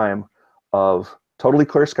over time of totally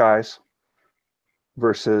clear skies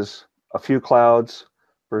versus a few clouds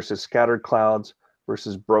versus scattered clouds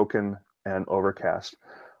versus broken and overcast.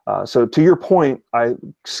 So to your point, I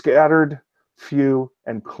scattered, few,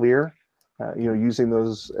 and clear, using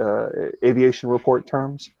those aviation report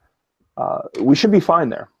terms. We should be fine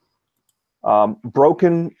there.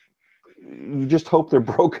 Broken, you just hope they're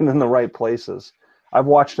broken in the right places. I've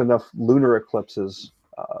watched enough lunar eclipses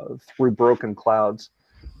through broken clouds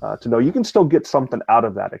to know you can still get something out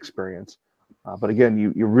of that experience. But again,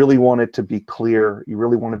 you really want it to be clear. You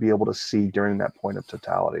really want to be able to see during that point of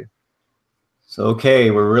totality. So,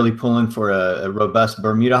 okay, we're really pulling for a robust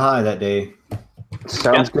Bermuda high that day.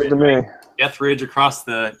 Sounds good to me. Death Ridge across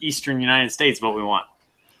the eastern United States is what we want.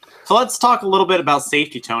 So let's talk a little bit about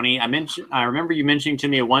safety, Tony. I remember you mentioning to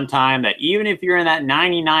me at one time that even if you're in that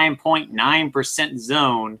 99.9%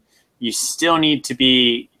 zone, you still need to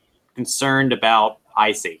be concerned about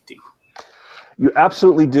eye safety. You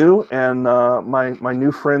absolutely do, and my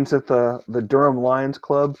new friends at the Durham Lions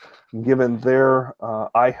Club, given their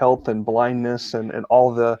eye health and blindness and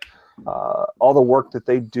all the work that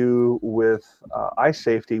they do with eye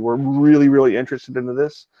safety, were really interested into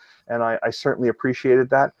this, and I certainly appreciated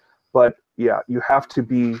that. But yeah, you have to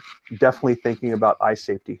be definitely thinking about eye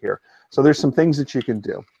safety here. So there's some things that you can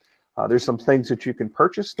do. There's some things that you can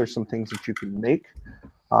purchase. There's some things that you can make.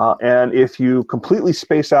 And if you completely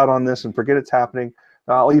space out on this and forget it's happening,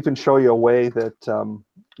 I'll even show you a way that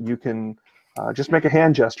you can just make a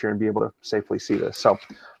hand gesture and be able to safely see this. So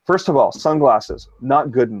first of all, sunglasses,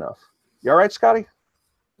 not good enough. You all right, Scotty?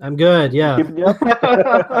 I'm good, yeah. Keeping you up?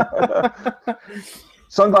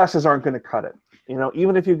 Sunglasses aren't going to cut it. You know,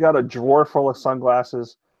 even if you've got a drawer full of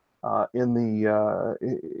sunglasses in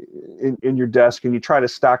your desk and you try to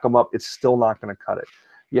stack them up, it's still not going to cut it.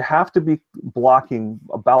 You have to be blocking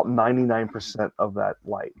about 99% of that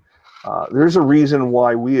light. There's a reason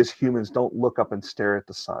why we as humans don't look up and stare at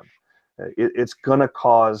the sun. It's going to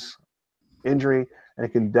cause injury, and it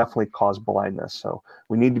can definitely cause blindness. So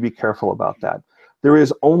we need to be careful about that. There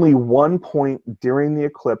is only one point during the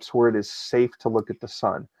eclipse where it is safe to look at the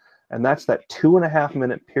sun, and that's that 2.5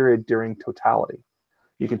 minute period during totality.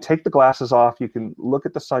 You can take the glasses off, you can look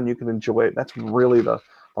at the sun, you can enjoy it. That's really a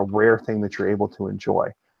rare thing that you're able to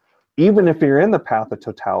enjoy. Even if you're in the path of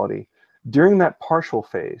totality, during that partial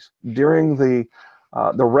phase, during the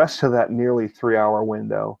rest of that nearly 3-hour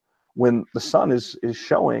window, when the sun is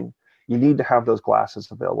showing, you need to have those glasses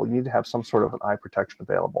available. You need to have some sort of an eye protection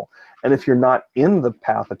available. And if you're not in the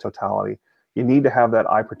path of totality, you need to have that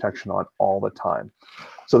eye protection on all the time.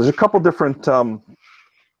 So there's a couple different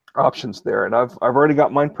options there, and I've already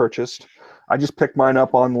got mine purchased. I just picked mine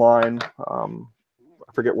up online. I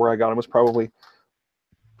forget where I got them. It was probably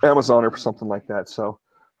Amazon or something like that. So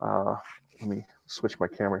let me switch my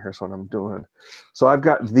camera here so what I'm doing. So I've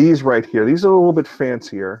got these right here. These are a little bit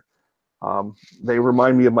fancier. They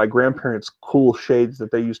remind me of my grandparents' cool shades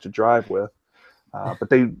that they used to drive with, but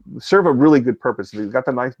they serve a really good purpose. They've got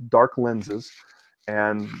the nice dark lenses,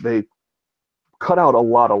 and they cut out a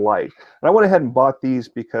lot of light. And I went ahead and bought these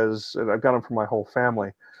because I've got them for my whole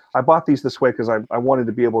family. I bought these this way because I wanted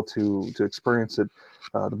to be able to experience it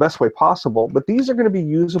the best way possible. But these are going to be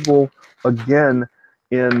usable again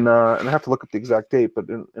in, and I have to look up the exact date, but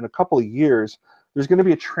in a couple of years, there's going to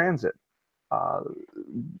be a transit.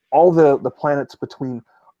 All the planets between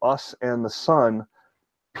us and the sun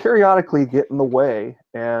periodically get in the way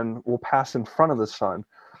and will pass in front of the sun.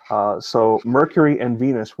 So Mercury and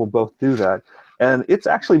Venus will both do that. And it's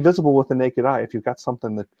actually visible with the naked eye if you've got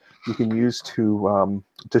something that you can use to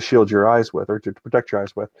shield your eyes with or to protect your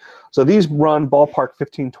eyes with. So these run ballpark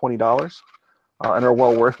 $15, $20 and are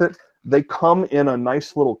well worth it. They come in a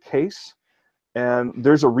nice little case, and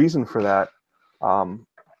there's a reason for that.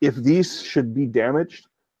 If these should be damaged,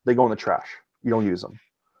 they go in the trash. You don't use them.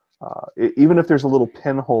 Even if there's a little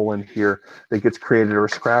pinhole in here that gets created or a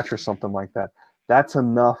scratch or something like that, that's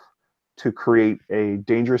enough to create a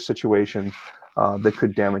dangerous situation that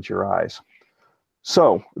could damage your eyes.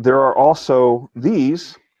 So there are also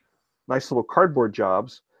these nice little cardboard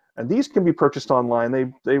jobs, and these can be purchased online.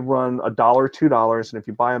 They run $1, $2, and if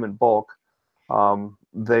you buy them in bulk,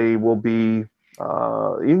 they will be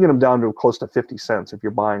you can get them down to close to 50 cents if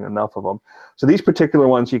you're buying enough of them. So these particular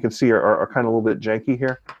ones you can see are kind of a little bit janky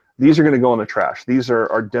here. These are going to go in the trash. These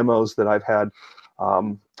are demos that I've had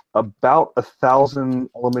about 1,000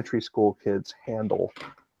 elementary school kids handle.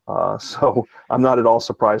 So I'm not at all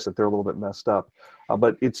surprised that they're a little bit messed up.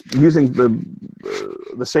 But it's using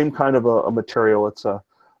the same kind of a material. It's a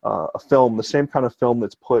film, the same kind of film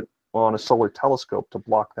that's put on a solar telescope to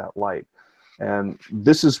block that light. And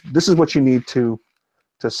this is what you need to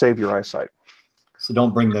save your eyesight. So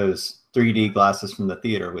don't bring those 3D glasses from the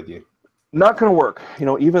theater with you. Not going to work. You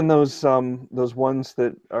know, even those ones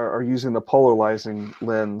that are using the polarizing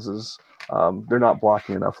lenses, they're not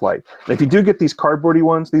blocking enough light. And if you do get these cardboardy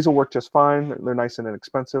ones, these will work just fine. They're nice and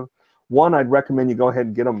inexpensive. One, I'd recommend you go ahead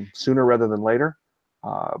and get them sooner rather than later,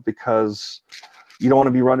 because you don't want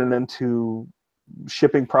to be running into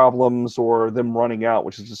shipping problems or them running out,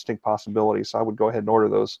 which is a distinct possibility. So I would go ahead and order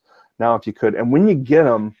those now if you could. And when you get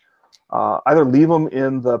them, either leave them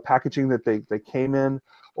in the packaging that they came in,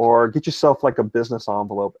 or get yourself like a business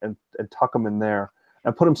envelope and tuck them in there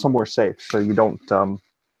and put them somewhere safe so you don't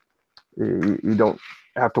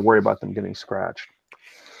have to worry about them getting scratched.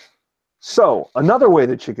 So another way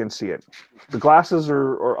that you can see it, the glasses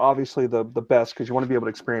are obviously the best because you want to be able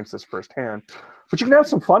to experience this firsthand, but you can have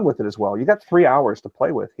some fun with it as well. You got 3 hours to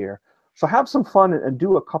play with here. So have some fun and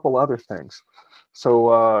do a couple other things.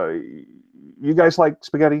 So you guys like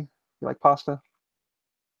spaghetti? You like pasta?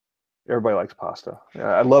 Everybody likes pasta.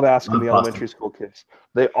 I love asking the elementary school kids.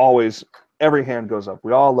 They always, every hand goes up.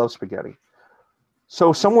 We all love spaghetti.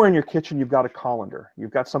 So somewhere in your kitchen, you've got a colander.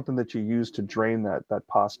 You've got something that you use to drain that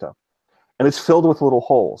pasta. And it's filled with little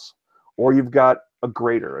holes. Or you've got a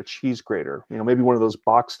grater, a cheese grater. You know, maybe one of those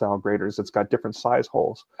box-style graters that's got different size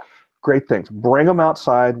holes. Great things. Bring them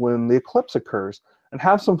outside when the eclipse occurs and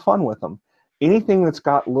have some fun with them. Anything that's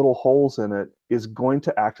got little holes in it is going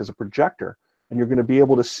to act as a projector. and you're going to be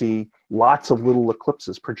able to see lots of little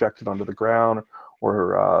eclipses projected onto the ground,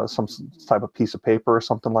 or some type of piece of paper or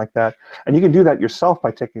something like that. And you can do that yourself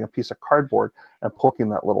by taking a piece of cardboard and poking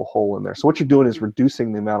that little hole in there. So what you're doing is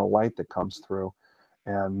reducing the amount of light that comes through,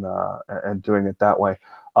 and doing it that way.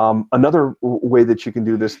 Another way that you can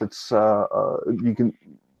do this, that's you can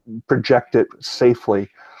project it safely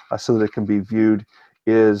so that it can be viewed,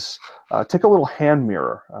 is take a little hand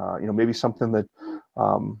mirror, maybe something that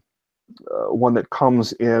one that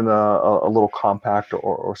comes in a little compact,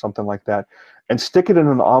 or something like that, and stick it in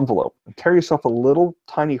an envelope and tear yourself a little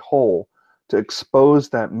tiny hole to expose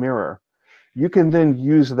that mirror. You can then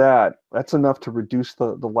use that. That's enough to reduce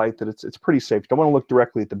the light. That it's pretty safe. You don't want to look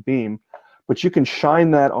directly at the beam, but you can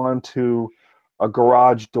shine that onto a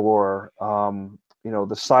garage door,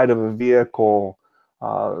 the side of a vehicle,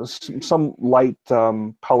 some light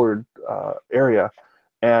colored area,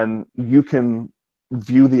 and you can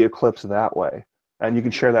view the eclipse that way. And you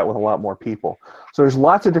can share that with a lot more people. So there's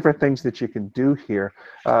lots of different things that you can do here.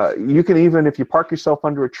 You can even, if you park yourself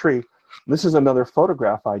under a tree, this is another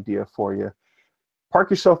photograph idea for you. Park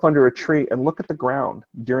yourself under a tree and look at the ground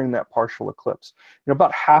during that partial eclipse.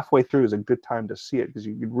 About halfway through is a good time to see it, because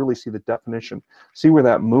you can really see the definition, see where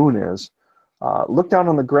that moon is. Look down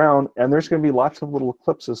on the ground, and there's going to be lots of little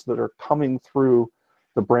eclipses that are coming through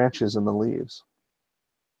the branches and the leaves.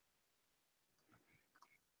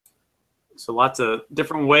 So lots of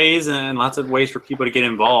different ways, and lots of ways for people to get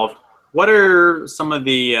involved. What are some of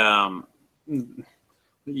the,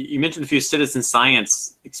 you mentioned a few citizen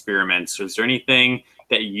science experiments. Is there anything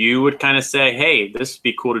that you would kind of say, hey, this would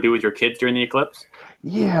be cool to do with your kids during the eclipse?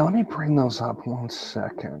 Yeah, let me bring those up 1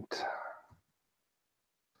 second.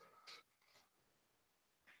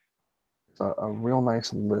 It's a real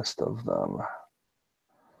nice list of them.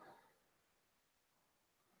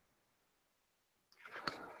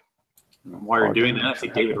 While you're doing that, I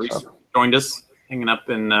think David Reese joined us, hanging up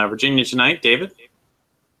in Virginia tonight. David?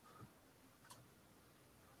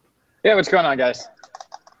 Yeah, what's going on, guys?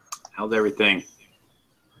 How's everything?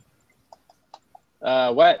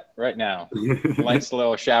 Wet right now. Nice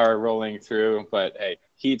little shower rolling through, but hey,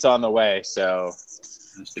 heat's on the way, so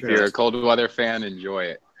if you're a cold weather fan, enjoy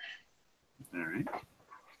it. All right.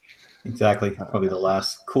 Exactly. Probably the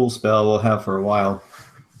last cool spell we'll have for a while.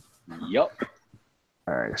 Yep.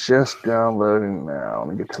 All right, it's just downloading now. Let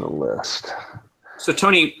me get to the list. So,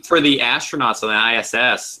 Tony, for the astronauts on the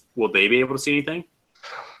ISS, will they be able to see anything?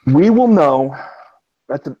 We will know.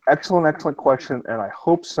 That's an excellent question, and I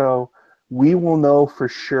hope so. We will know for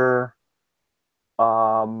sure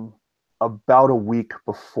about a week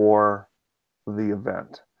before the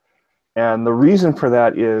event. And the reason for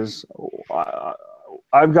that is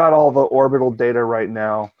I've got all the orbital data right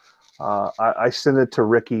now. I send it to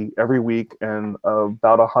Ricky every week, and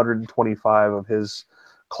about 125 of his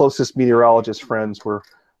closest meteorologist friends where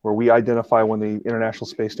we identify when the International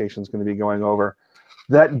Space Station is going to be going over.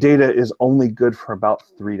 That data is only good for about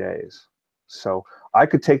 3 days. So I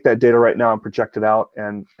could take that data right now and project it out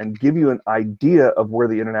and give you an idea of where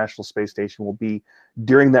the International Space Station will be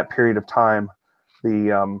during that period of time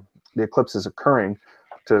the eclipse is occurring,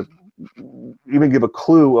 to even give a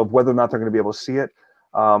clue of whether or not they're going to be able to see it.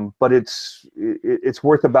 But it's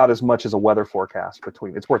worth about as much as a weather forecast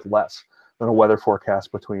between. It's worth less than a weather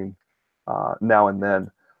forecast between now and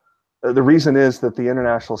then. The reason is that the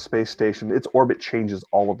International Space Station, its orbit changes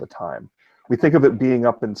all of the time. We think of it being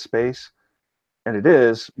up in space, and it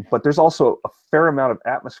is, but there's also a fair amount of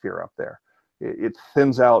atmosphere up there. It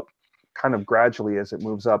thins out kind of gradually as it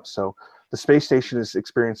moves up. So the space station is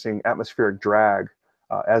experiencing atmospheric drag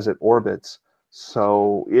as it orbits.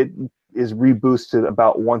 So it is reboosted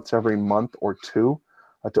about once every month or two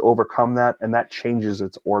to overcome that, and that changes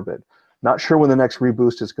its orbit. Not sure when the next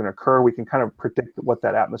reboost is going to occur. We can kind of predict what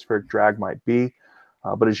that atmospheric drag might be,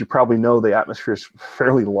 but as you probably know, the atmosphere is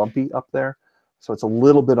fairly lumpy up there, so it's a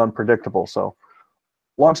little bit unpredictable. So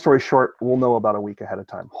long story short, we'll know about a week ahead of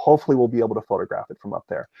time. Hopefully we'll be able to photograph it from up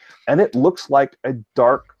there. And it looks like a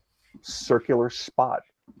dark circular spot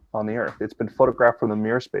on the Earth. It's been photographed from the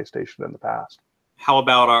Mir space station in the past. How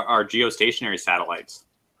about our geostationary satellites?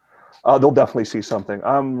 They'll definitely see something.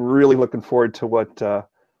 I'm really looking forward to what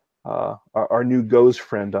our new GOES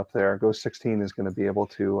friend up there, GOES 16, is going to be able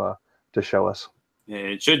to show us. Yeah,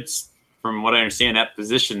 it should, from what I understand, that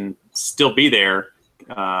position still be there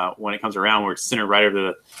when it comes around, where it's centered right over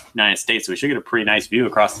the United States. So we should get a pretty nice view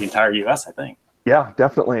across the entire U.S., I think. Yeah,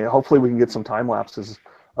 definitely. Hopefully we can get some time lapses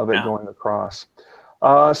of it going across.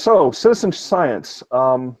 So citizen science.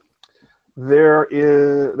 There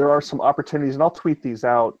are some opportunities, and I'll tweet these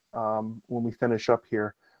out when we finish up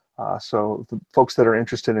here. So the folks that are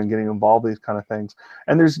interested in getting involved in these kind of things,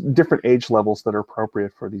 and there's different age levels that are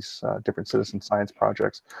appropriate for these different citizen science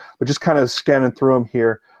projects. But just kind of scanning through them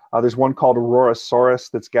here, there's one called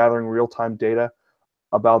Aurorasaurus that's gathering real-time data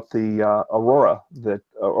about the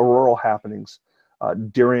auroral happenings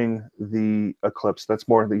during the eclipse. That's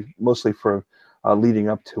mostly for leading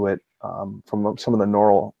up to it from some of the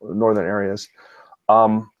northern areas.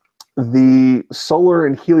 The Solar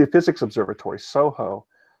and Heliophysics Observatory, SOHO,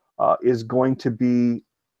 is going to be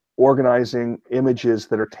organizing images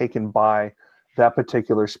that are taken by that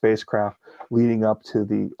particular spacecraft leading up to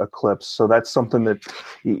the eclipse. So that's something that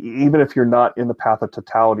even if you're not in the path of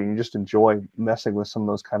totality and you just enjoy messing with some of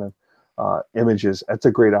those kind of images, that's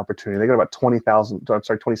a great opportunity. They got about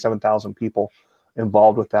 27,000 people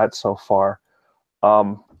involved with that so far.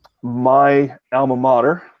 My alma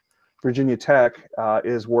mater, Virginia Tech,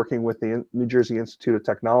 is working with the New Jersey Institute of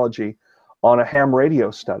Technology on a ham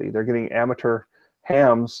radio study. They're getting amateur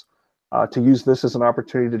hams to use this as an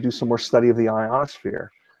opportunity to do some more study of the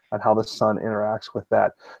ionosphere and how the sun interacts with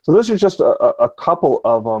that. So those are just a couple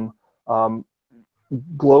of them.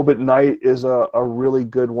 Globe at Night is a really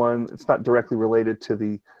good one. It's not directly related to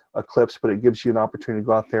the eclipse, but it gives you an opportunity to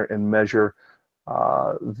go out there and measure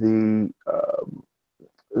the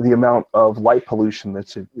amount of light pollution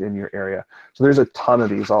that's in your area. So there's a ton of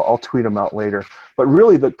these. I'll tweet them out later. But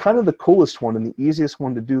really, the coolest one and the easiest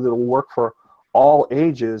one to do that will work for all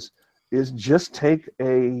ages is just take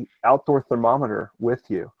a outdoor thermometer with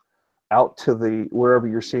you out to wherever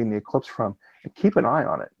you're seeing the eclipse from and keep an eye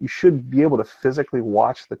on it. You should be able to physically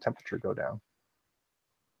watch the temperature go down.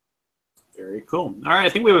 Very cool. All right, I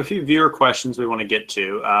think we have a few viewer questions we want to get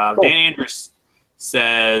to. Cool. Dan Andrews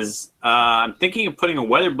says, I'm thinking of putting a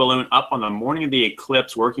weather balloon up on the morning of the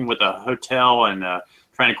eclipse, working with a hotel and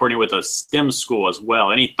trying to coordinate with a STEM school as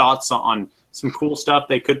well. Any thoughts on some cool stuff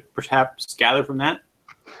they could perhaps gather from that?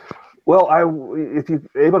 Well, if you're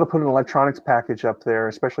able to put an electronics package up there,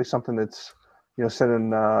 especially something that's, sending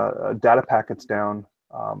data packets down,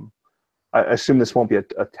 I assume this won't be a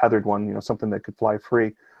tethered one, something that could fly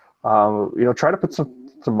free. Try to put some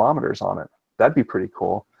thermometers on it. That'd be pretty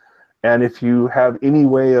cool. And if you have any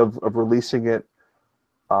way of releasing it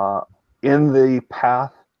in the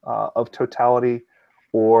path of totality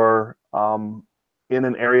or in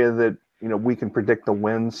an area that we can predict the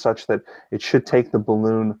winds such that it should take the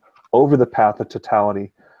balloon over the path of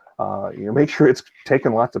totality, make sure it's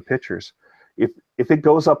taking lots of pictures. If it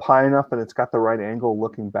goes up high enough and it's got the right angle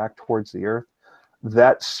looking back towards the Earth,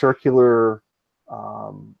 that circular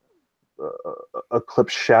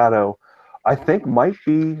eclipse shadow, I think, might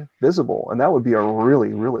be visible, and that would be a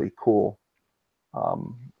really, really cool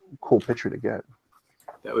picture to get.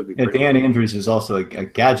 That would be. And Dan Andrews is also a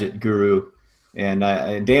gadget guru, and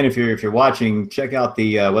Dan, if you're watching, check out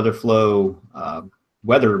the WeatherFlow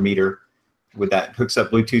weather meter. With that, hooks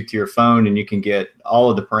up Bluetooth to your phone, and you can get all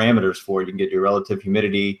of the parameters for it. You can get your relative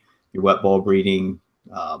humidity, your wet bulb reading,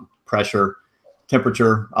 pressure,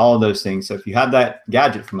 temperature, all of those things. So if you have that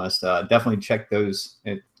gadget from us, definitely check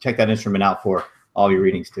that instrument out for all your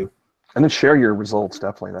readings too. And then share your results.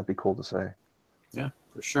 Definitely, that'd be cool to say. Yeah,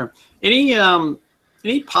 for sure.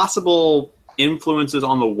 Any possible influences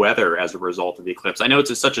on the weather as a result of the eclipse? I know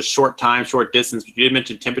it's such a short time, short distance, but you did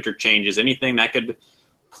mention temperature changes. Anything that could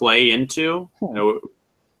play into?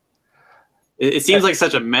 It seems like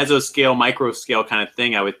such a mesoscale, microscale kind of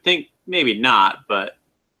thing. I would think maybe not, but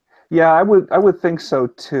yeah, I would think so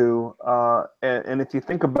too. And if you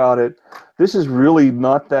think about it, this is really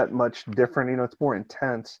not that much different. It's more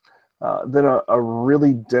intense than a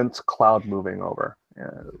really dense cloud moving over,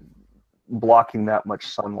 blocking that much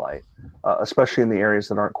sunlight, especially in the areas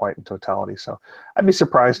that aren't quite in totality. So I'd be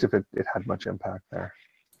surprised if it had much impact there.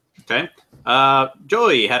 Okay.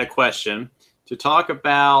 Joey had a question to talk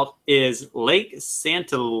about, is Lake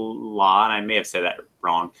Santala, and I may have said that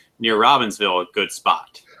wrong, near Robbinsville, a good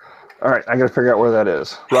spot? All right, I got to figure out where that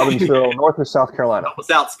is. Robbinsville, North or South Carolina? Help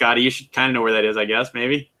us out, Scotty. You should kind of know where that is, I guess,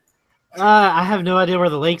 maybe. I have no idea where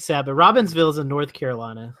the lake's at, but Robbinsville is in North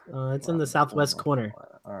Carolina. It's in the southwest corner.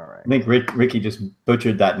 All right. I think Ricky just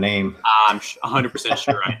butchered that name. I'm 100%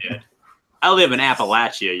 sure I did. I live in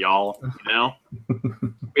Appalachia, y'all.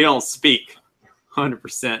 We don't speak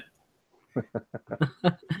 100%.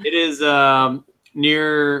 It is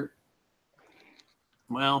near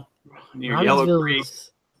Yellow Creek.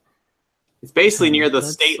 It's basically near the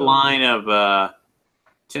state line of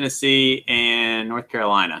Tennessee and North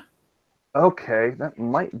Carolina. Okay, that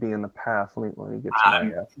might be in the path. Let me get to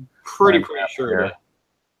I'm pretty sure that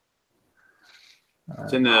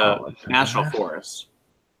it's in the National Forest.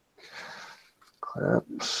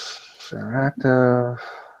 Eclipse, they're active.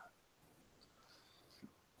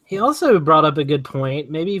 He also brought up a good point.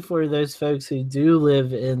 Maybe for those folks who do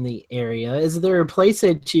live in the area, is there a place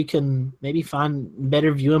that you can maybe find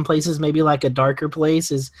better viewing places? Maybe like a darker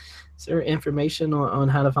place. Is there information on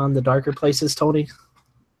how to find the darker places, Tony?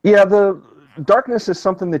 Yeah, the darkness is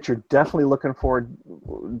something that you're definitely looking for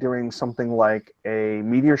during something like a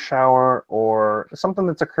meteor shower or something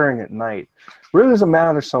that's occurring at night. Really doesn't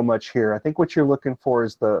matter so much here. I think what you're looking for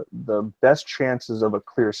is the best chances of a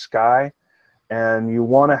clear sky, and you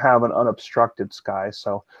want to have an unobstructed sky.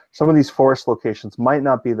 So some of these forest locations might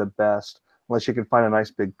not be the best unless you can find a nice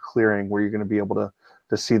big clearing where you're going to be able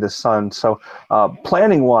to see the sun. So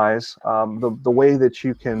planning wise, the way that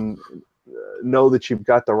you can know that you've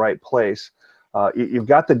got the right place, you've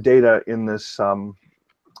got the data in this NASA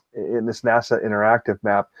interactive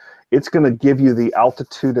map. It's going to give you the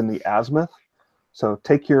altitude and the azimuth. So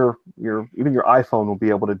take even your iPhone will be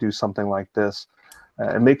able to do something like this.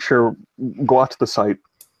 And make sure, go out to the site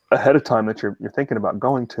ahead of time that you're thinking about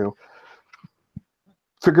going to.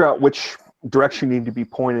 Figure out which direction you need to be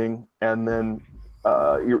pointing, and then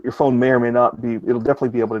your phone may or may not be, it'll definitely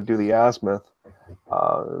be able to do the azimuth.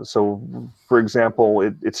 So, for example,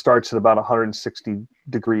 it starts at about 160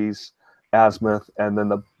 degrees azimuth, and then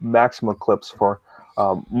the maximum eclipse for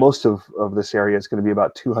most of this area is going to be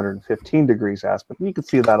about 215 degrees azimuth. And you can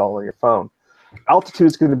see that all on your phone. Altitude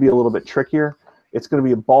is going to be a little bit trickier. It's going to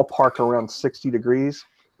be a ballpark around 60 degrees.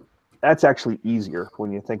 That's actually easier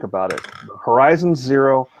when you think about it. The horizon's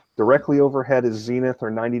 0, directly overhead is zenith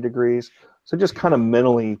or 90 degrees. So just kind of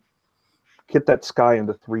mentally get that sky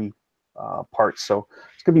into 3 parts. So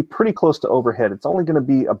it's going to be pretty close to overhead. It's only going to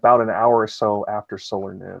be about an hour or so after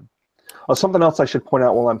solar noon. Oh, something else I should point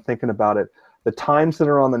out while I'm thinking about it, the times that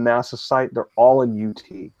are on the NASA site, they're all in UT.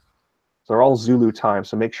 So they're all Zulu time,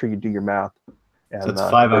 so make sure you do your math. And so it's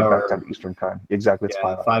 5 hour back to Eastern time. Exactly, it's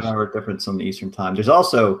 5 hours. 5 hour difference on the Eastern time. There's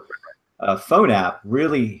also a phone app,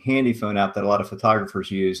 really handy phone app that a lot of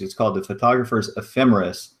photographers use. It's called the Photographer's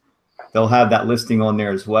Ephemeris. They'll have that listing on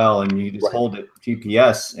there as well, and you just hold it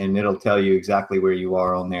GPS, and it'll tell you exactly where you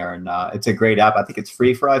are on there. And it's a great app. I think it's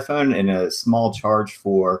free for iPhone and a small charge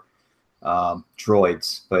for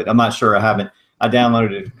Droids, but I'm not sure. I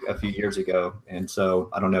downloaded it a few years ago, and so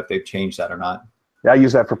I don't know if they've changed that or not. Yeah, I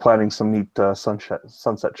use that for planning some neat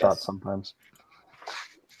sunset shots sometimes.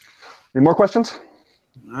 Any more questions?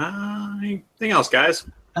 Anything else, guys?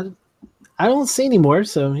 I don't see any more,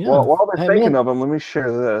 so yeah. Well, while they're thinking of them, let me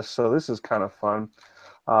share this. So this is kind of fun.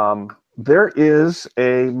 There is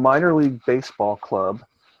a minor league baseball club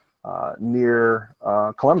near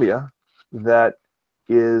Columbia that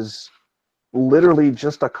is literally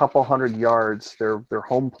just a couple hundred yards. Their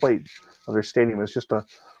home plate of their stadium is just a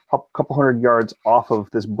couple hundred yards off of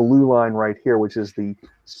this blue line right here, which is the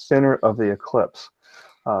center of the eclipse.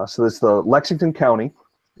 So it's the Lexington County.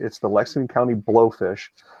 It's the Lexington County Blowfish.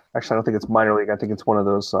 Actually, I don't think it's minor league. I think it's one of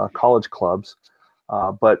those college clubs.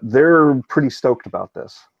 But they're pretty stoked about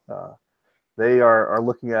this. They are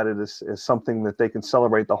looking at it as something that they can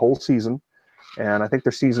celebrate the whole season. And I think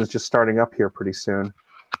their season is just starting up here pretty soon.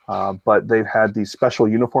 But they've had these special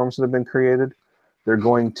uniforms that have been created. They're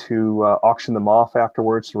going to auction them off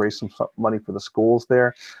afterwards to raise some money for the schools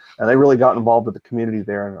there. And they really got involved with the community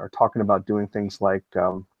there and are talking about doing things like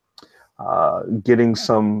getting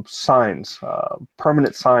some signs,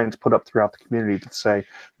 permanent signs put up throughout the community that say,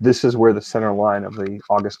 this is where the center line of the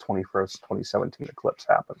August 21st, 2017 eclipse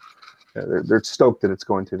happened. They're stoked that it's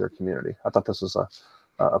going through their community. I thought this was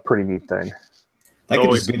a pretty neat thing. That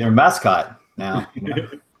could just be their mascot now. You know?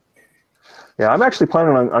 Yeah, I'm actually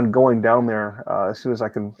planning on going down there as soon as I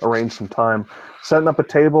can arrange some time, setting up a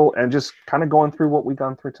table and just kind of going through what we've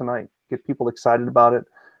gone through tonight, get people excited about it,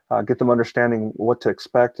 get them understanding what to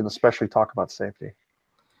expect, and especially talk about safety.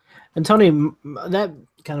 And Tony, that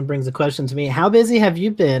kind of brings a question to me. How busy have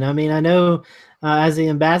you been? I mean, I know as the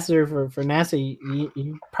ambassador for NASA,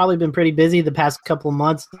 you've probably been pretty busy the past couple of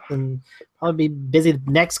months and probably be busy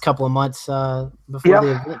the next couple of months before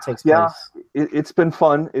the event takes place. Yeah, it's been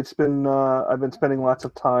fun. It's been I've been spending lots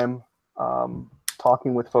of time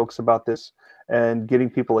talking with folks about this and getting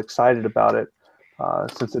people excited about it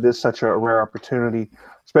since it is such a rare opportunity,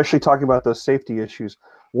 especially talking about those safety issues.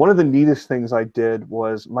 One of the neatest things I did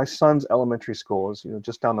was my son's elementary school is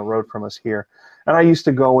just down the road from us here, and I used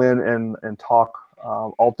to go in and talk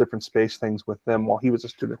all different space things with them while he was a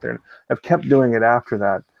student there, and I've kept doing it after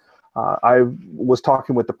that. I was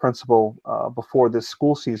talking with the principal before this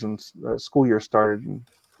school year started, and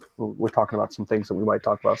we're talking about some things that we might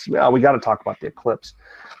talk about. So, yeah, we got to talk about the eclipse.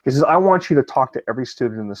 He says, I want you to talk to every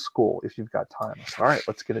student in the school if you've got time. I said, all right,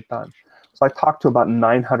 let's get it done. So I talked to about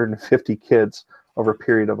 950 kids over a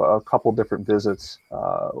period of a couple different visits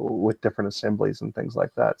with different assemblies and things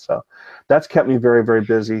like that. So that's kept me very, very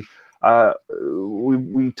busy.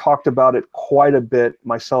 We talked about it quite a bit,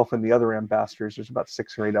 myself and the other ambassadors. There's about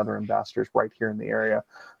 6 or 8 other ambassadors right here in the area.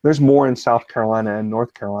 There's more in South Carolina and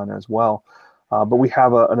North Carolina as well. But we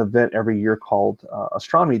have an event every year called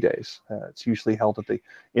Astronomy Days. It's usually held at the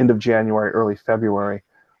end of January, early February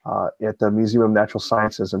at the Museum of Natural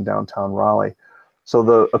Sciences in downtown Raleigh. So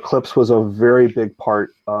the eclipse was a very big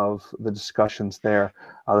part of the discussions there.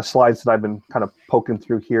 The slides that I've been kind of poking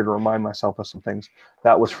through here to remind myself of some things,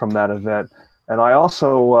 that was from that event. And I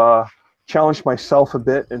also challenged myself a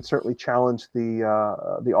bit and certainly challenged the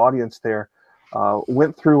audience there.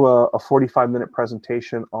 Went through a 45-minute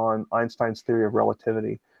presentation on Einstein's theory of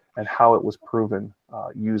relativity and how it was proven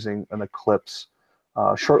using an eclipse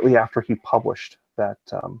shortly after he published that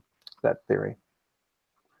theory.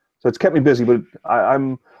 So it's kept me busy, but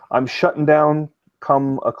I'm shutting down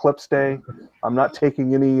come Eclipse Day. I'm not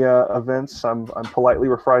taking any events. I'm politely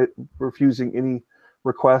refusing any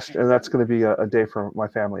request, and that's going to be a day for my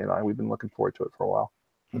family and I. We've been looking forward to it for a while.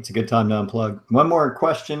 That's a good time to unplug. One more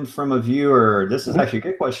question from a viewer. This is actually a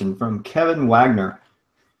good question from Kevin Wagner.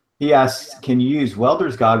 He asks, can you use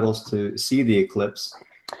welder's goggles to see the eclipse?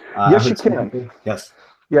 Yes, you can. Yes.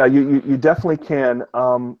 Yeah, you definitely can.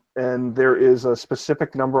 And there is a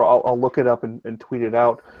specific number. I'll look it up and tweet it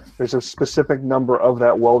out. There's a specific number of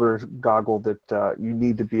that welder's goggle that you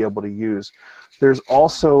need to be able to use. There's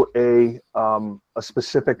also a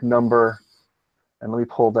specific number, and let me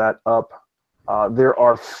pull that up. There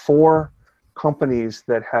are 4 companies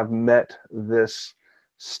that have met this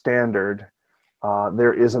standard.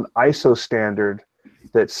 There is an ISO standard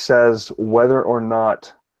that says whether or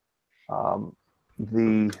not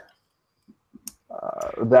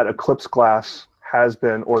that eclipse glass has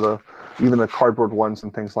been, or even the cardboard ones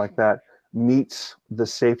and things like that, meets the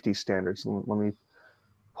safety standards. Let me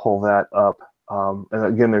pull that up. And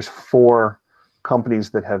again, there's 4 companies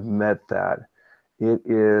that have met that. It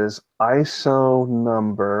is ISO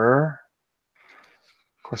number,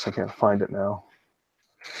 of course I can't find it now,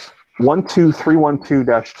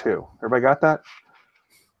 12312-2. Everybody got that?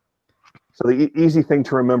 So the easy thing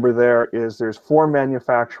to remember there is there's 4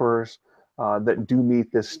 manufacturers that do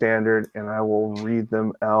meet this standard, and I will read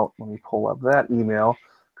them out. Let me pull up that email,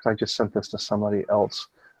 because I just sent this to somebody else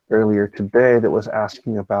earlier today that was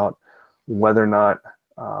asking about whether or not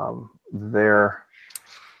their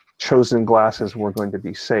chosen glasses were going to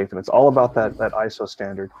be safe. And it's all about that ISO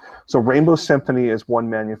standard. So Rainbow Symphony is one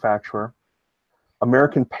manufacturer.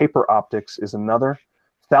 American Paper Optics is another.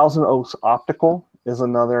 Thousand Oaks Optical is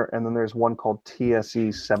another. And then there's one called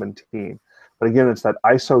TSE 17. But again, it's that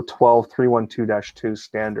ISO 12312-2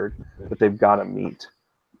 standard that they've got to meet.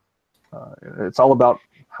 It's all about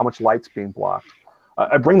how much light's being blocked.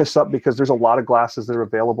 I bring this up because there's a lot of glasses that are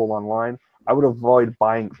available online. I would avoid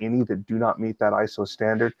buying any that do not meet that ISO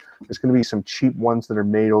standard. There's going to be some cheap ones that are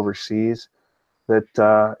made overseas that,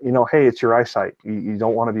 hey, it's your eyesight. You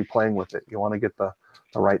don't want to be playing with it. You want to get the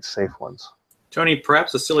right safe ones. Tony,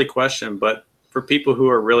 perhaps a silly question, but for people who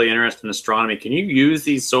are really interested in astronomy, can you use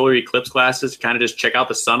these solar eclipse glasses to kind of just check out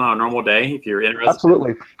the sun on a normal day if you're interested?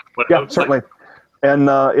 Absolutely. Yeah, certainly. Like? And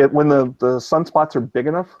when the sunspots are big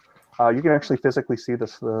enough, you can actually physically see the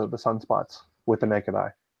sunspots with the naked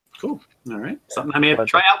eye. Cool. All right. Something I may have to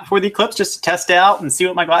try out before the eclipse, just to test out and see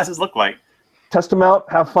what my glasses look like. Test them out,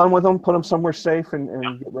 have fun with them, put them somewhere safe,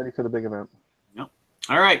 and get ready for the big event. Yep.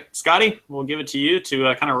 All right, Scotty, we'll give it to you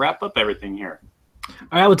to kind of wrap up everything here.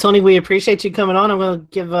 All right, well, Tony, we appreciate you coming on. I'm going to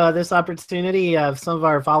give this opportunity of some of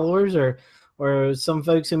our followers or some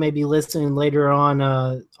folks who may be listening later on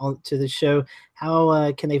to the show.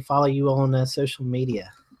 How can they follow you on social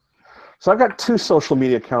media? So I've got 2 social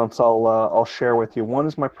media accounts I'll share with you. One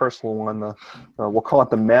is my personal one, we'll call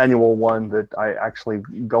it the manual one that I actually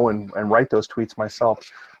go and write those tweets myself.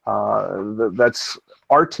 That's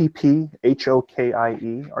RTP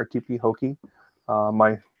HOKIE, RTP Hokie.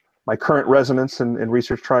 My current residence in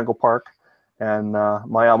Research Triangle Park, and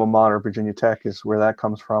my alma mater, Virginia Tech, is where that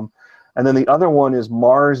comes from. And then the other one is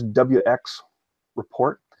Mars WX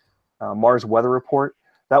Report, Mars Weather Report.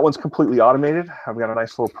 That one's completely automated. I've got a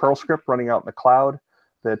nice little Perl script running out in the cloud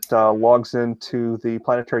that logs into the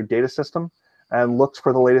planetary data system and looks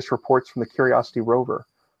for the latest reports from the Curiosity rover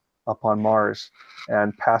up on Mars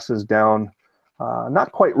and passes down,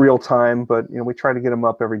 not quite real time, but we try to get them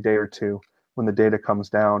up every day or two when the data comes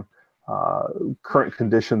down, current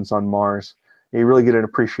conditions on Mars. You really get an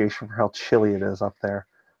appreciation for how chilly it is up there.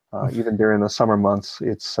 Even during the summer months,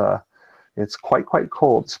 it's quite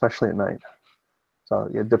cold, especially at night. So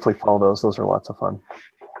yeah, definitely follow those. Those are lots of fun.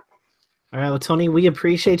 All right, well, Tony, we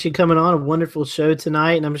appreciate you coming on. A wonderful show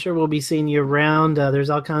tonight, and I'm sure we'll be seeing you around. There's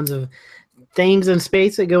all kinds of things in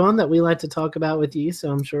space that go on that we like to talk about with you, so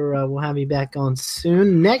I'm sure we'll have you back on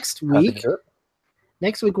soon. Next week,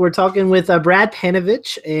 we're talking with Brad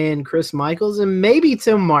Panovich and Chris Michaels and maybe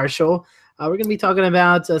Tim Marshall. We're going to be talking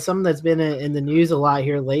about something that's been in the news a lot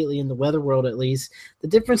here lately, in the weather world at least, the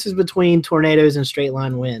differences between tornadoes and straight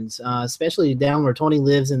line winds, especially down where Tony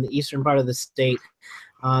lives in the eastern part of the state.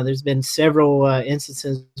 There's been several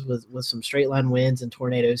instances with some straight line winds and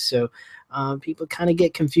tornadoes, so people kind of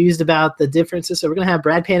get confused about the differences. So we're going to have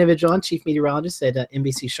Brad Panovich on, chief meteorologist at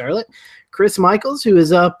NBC Charlotte, Chris Michaels, who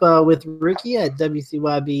is up with Rookie at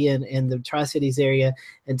WCYB in the Tri-Cities area,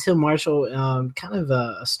 and Tim Marshall, kind of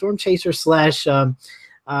a storm chaser slash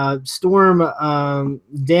storm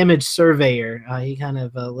damage surveyor. He kind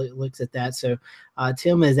of looks at that. So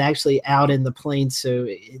Tim is actually out in the plains, so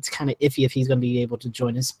it's kind of iffy if he's going to be able to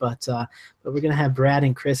join us. But we're going to have Brad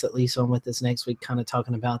and Chris at least on with us next week, kind of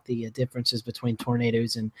talking about the differences between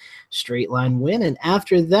tornadoes and straight line wind. And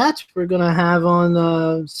after that, we're going to have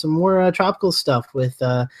on some more tropical stuff with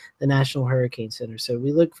the National Hurricane Center. So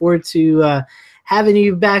we look forward to having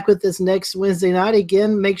you back with us next Wednesday night.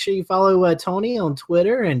 Again, make sure you follow Tony on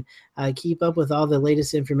Twitter and keep up with all the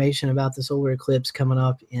latest information about the solar eclipse coming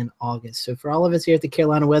up in August. So for all of us here at the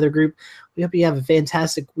Carolina Weather Group, we hope you have a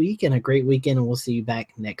fantastic week and a great weekend, and we'll see you back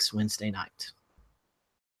next Wednesday night.